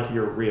feel like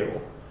you're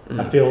real.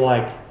 I feel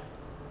like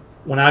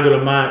when I go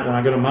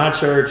to my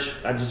church,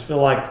 I just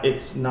feel like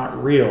it's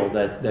not real.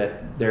 That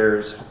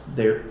they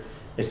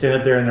stand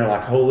up there and they're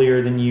like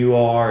holier than you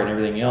are and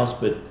everything else.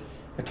 But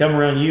I come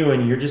around you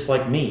and you're just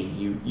like me.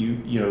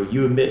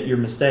 You admit your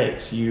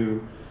mistakes.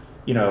 And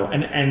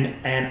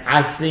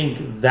I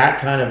think that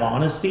kind of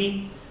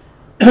honesty,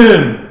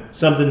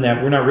 something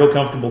that we're not real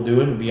comfortable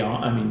doing.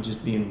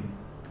 Just being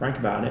frank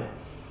about it.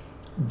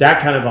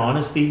 That kind of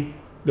honesty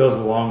goes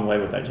a long way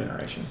with that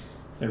generation.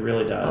 It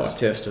really does. I'll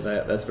attest to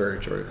that. That's very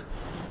true.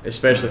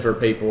 Especially for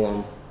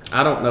people,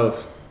 I don't know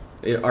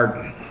if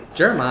are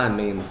Jeremiah and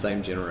me in the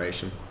same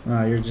generation.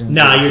 No, you're Gen Z.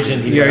 Nah, you're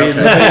Gen Z.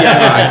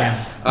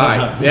 Yeah. All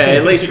right. Yeah,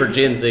 at least for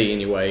Gen Z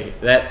anyway.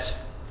 That's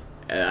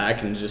I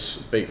can just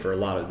speak for a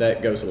lot of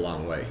that. Goes a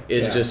long way.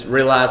 It's just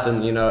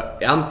realizing,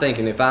 I'm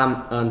thinking if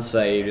I'm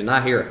unsaved and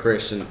I hear a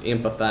Christian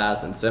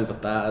empathize and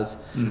sympathize,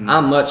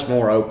 I'm much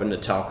more open to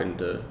talking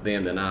to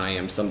them than I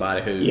am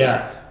somebody who's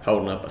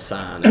holding up a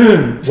sign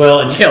and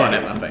yelling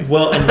at my face.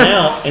 Well, and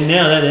now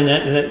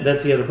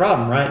that's the other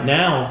problem, right?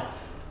 Now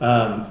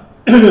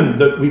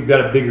we've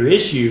got a bigger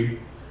issue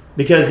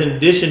because in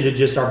addition to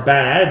just our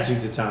bad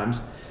attitudes at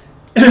times,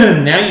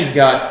 now you've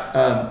got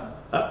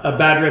a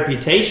bad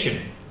reputation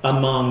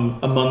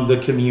among the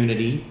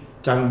community.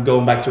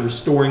 Going back to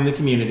restoring the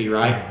community,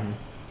 right?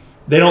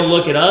 They don't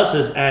look at us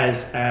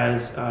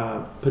as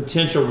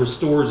potential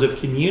restorers of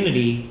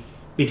community,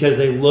 because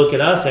they look at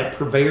us as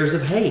purveyors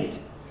of hate.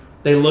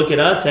 They look at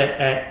us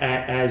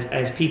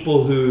as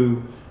people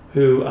who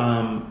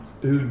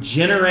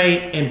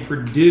generate and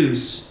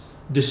produce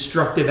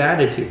destructive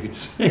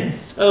attitudes. And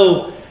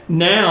so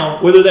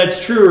now, whether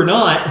that's true or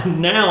not,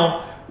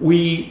 now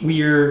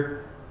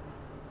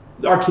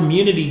our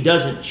community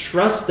doesn't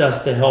trust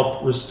us to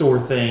help restore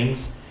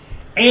things.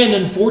 And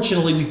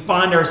unfortunately, we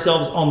find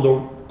ourselves on the,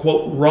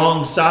 quote,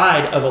 wrong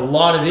side of a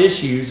lot of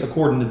issues,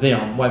 according to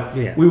them.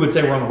 We would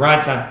say we're on the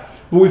right side,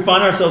 but we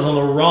find ourselves on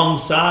the wrong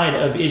side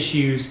of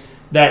issues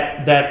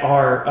that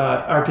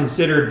are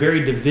considered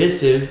very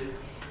divisive.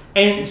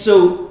 And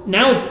so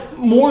now it's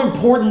more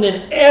important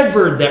than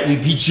ever that we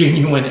be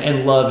genuine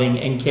and loving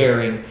and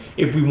caring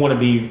if we want to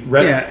be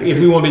if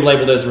we want to be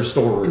labeled as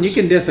restorers. And you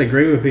can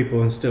disagree with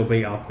people and still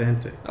be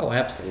authentic. Oh,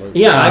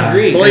 absolutely. Yeah, I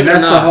agree. And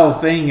that's the whole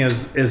thing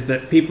is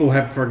that people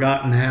have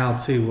forgotten how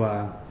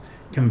to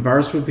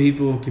converse with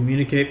people,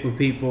 communicate with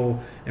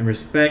people, and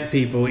respect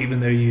people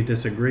even though you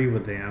disagree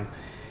with them,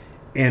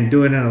 and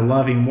do it in a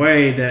loving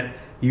way. That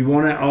you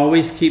want to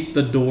always keep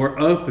the door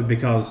open,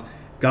 because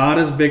God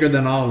is bigger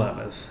than all of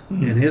us,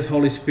 and His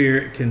Holy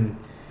Spirit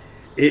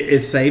it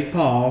saved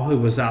Paul, who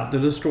was out to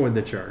destroy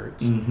the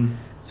church.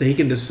 So he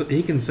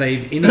can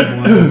save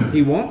anyone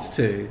He wants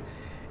to,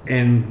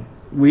 and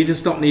we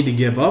just don't need to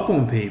give up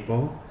on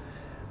people.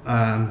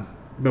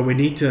 But we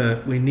need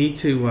to.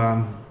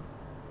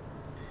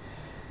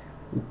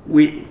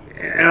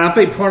 And I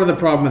think part of the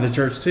problem of the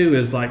church too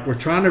is, like, we're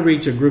trying to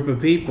reach a group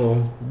of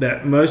people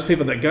that most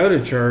people that go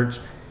to church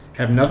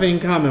have nothing in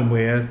common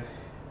with,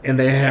 and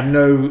they have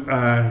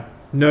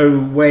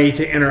no way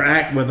to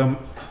interact with them,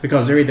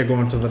 because they're either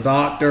going to the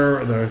doctor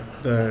or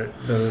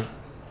the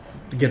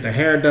to get their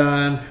hair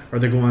done, or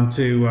they're going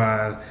to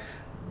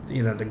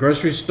the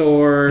grocery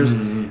stores,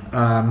 and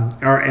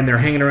they're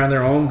hanging around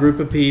their own group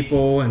of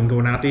people and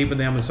going out to eat with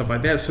them and stuff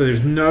like that. So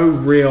there's no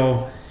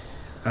real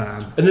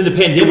and then the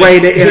pandemic way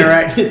to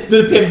interact.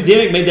 The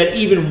pandemic made that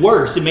even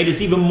worse. It made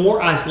us even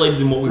more isolated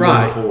than what we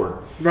were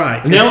before.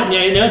 Right. Now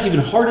it's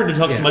even harder to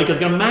talk to somebody because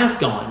they've got a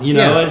mask on.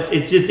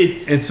 It's just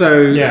it. And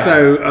so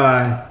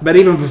but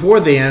even before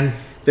then,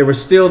 there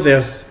was still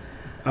this.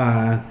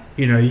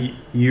 You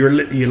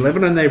live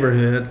in a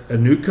neighborhood. A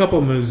new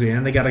couple moves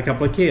in. They got a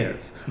couple of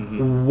kids.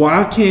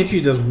 Why can't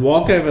you just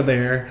walk over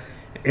there,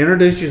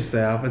 introduce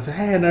yourself, and say,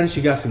 "Hey, I noticed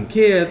you got some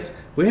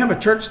kids. We have a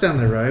church down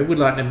the road. We'd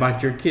like to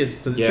invite your kids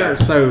to the church."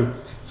 So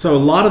a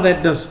lot of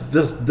that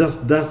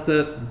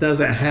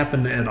doesn't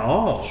happen at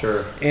all.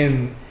 Sure.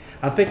 And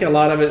I think a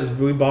lot of it is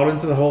we bought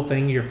into the whole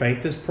thing. Your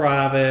faith is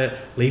private.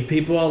 Leave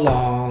people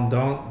alone.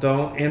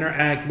 Don't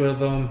interact with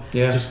them.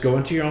 Yeah. Just go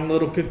into your own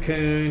little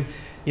cocoon.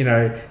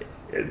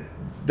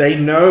 They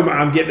know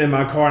I'm getting in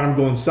my car and I'm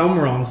going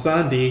somewhere on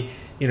Sunday.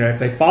 If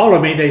they follow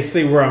me, they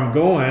see where I'm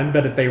going.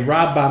 But if they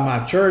ride by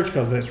my church,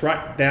 because it's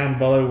right down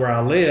below where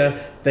I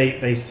live,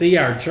 they see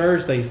our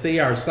church, they see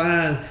our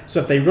sign.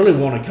 So if they really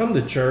want to come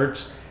to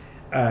church,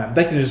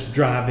 they can just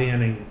drive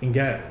in and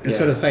go.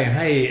 Instead of saying,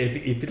 "Hey,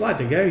 if you'd like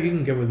to go, you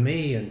can go with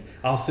me, and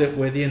I'll sit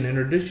with you and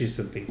introduce you to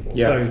some people."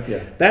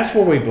 That's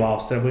where we've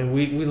lost it. I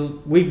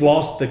mean, we've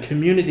lost the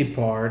community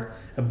part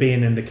of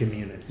being in the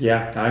community.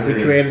 Yeah, I agree.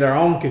 We created our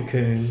own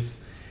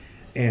cocoons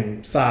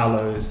and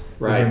silos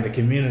within the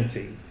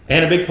community.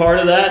 And a big part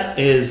of that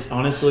is,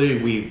 honestly,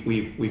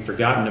 we've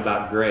forgotten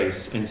about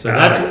grace, and so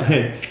that's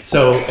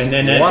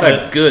what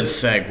a good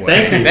segue.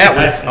 Thank you. That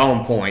was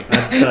on point.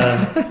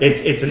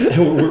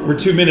 We're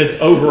 2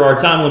 minutes over our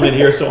time limit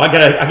here, so I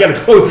gotta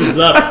close this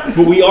up.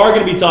 But we are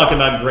going to be talking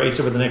about grace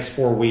over the next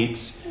 4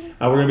 weeks.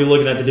 We're going to be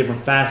looking at the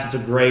different facets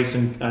of grace,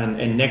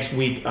 and next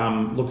week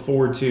look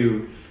forward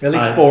to at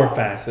least 4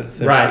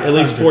 facets. Right, at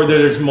least 4.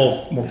 There's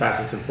more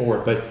facets than 4,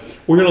 but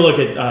we're going to look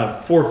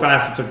at 4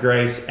 facets of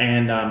grace,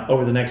 and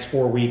over the next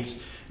 4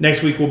 weeks.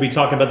 Next week we'll be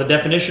talking about the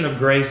definition of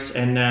grace,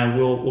 and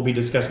we'll be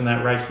discussing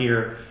that right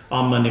here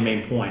on Monday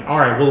Main Point. All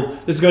right, well,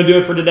 this is going to do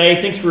it for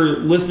today. Thanks for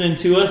listening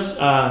to us.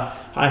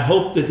 I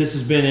hope that this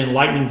has been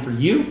enlightening for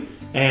you,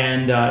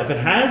 and if it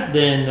has,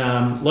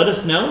 then let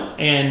us know,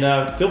 and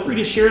feel free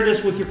to share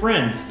this with your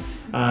friends.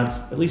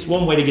 It's at least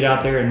one way to get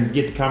out there and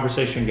get the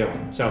conversation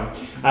going. So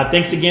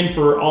thanks again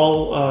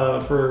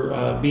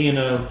for being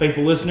a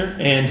faithful listener,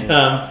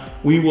 and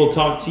we will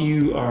talk to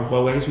you,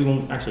 well, I guess we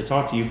won't actually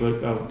talk to you,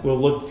 but we'll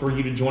look for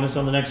you to join us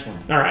on the next one.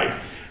 All right,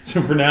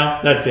 so for now,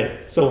 that's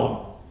it. So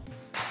long.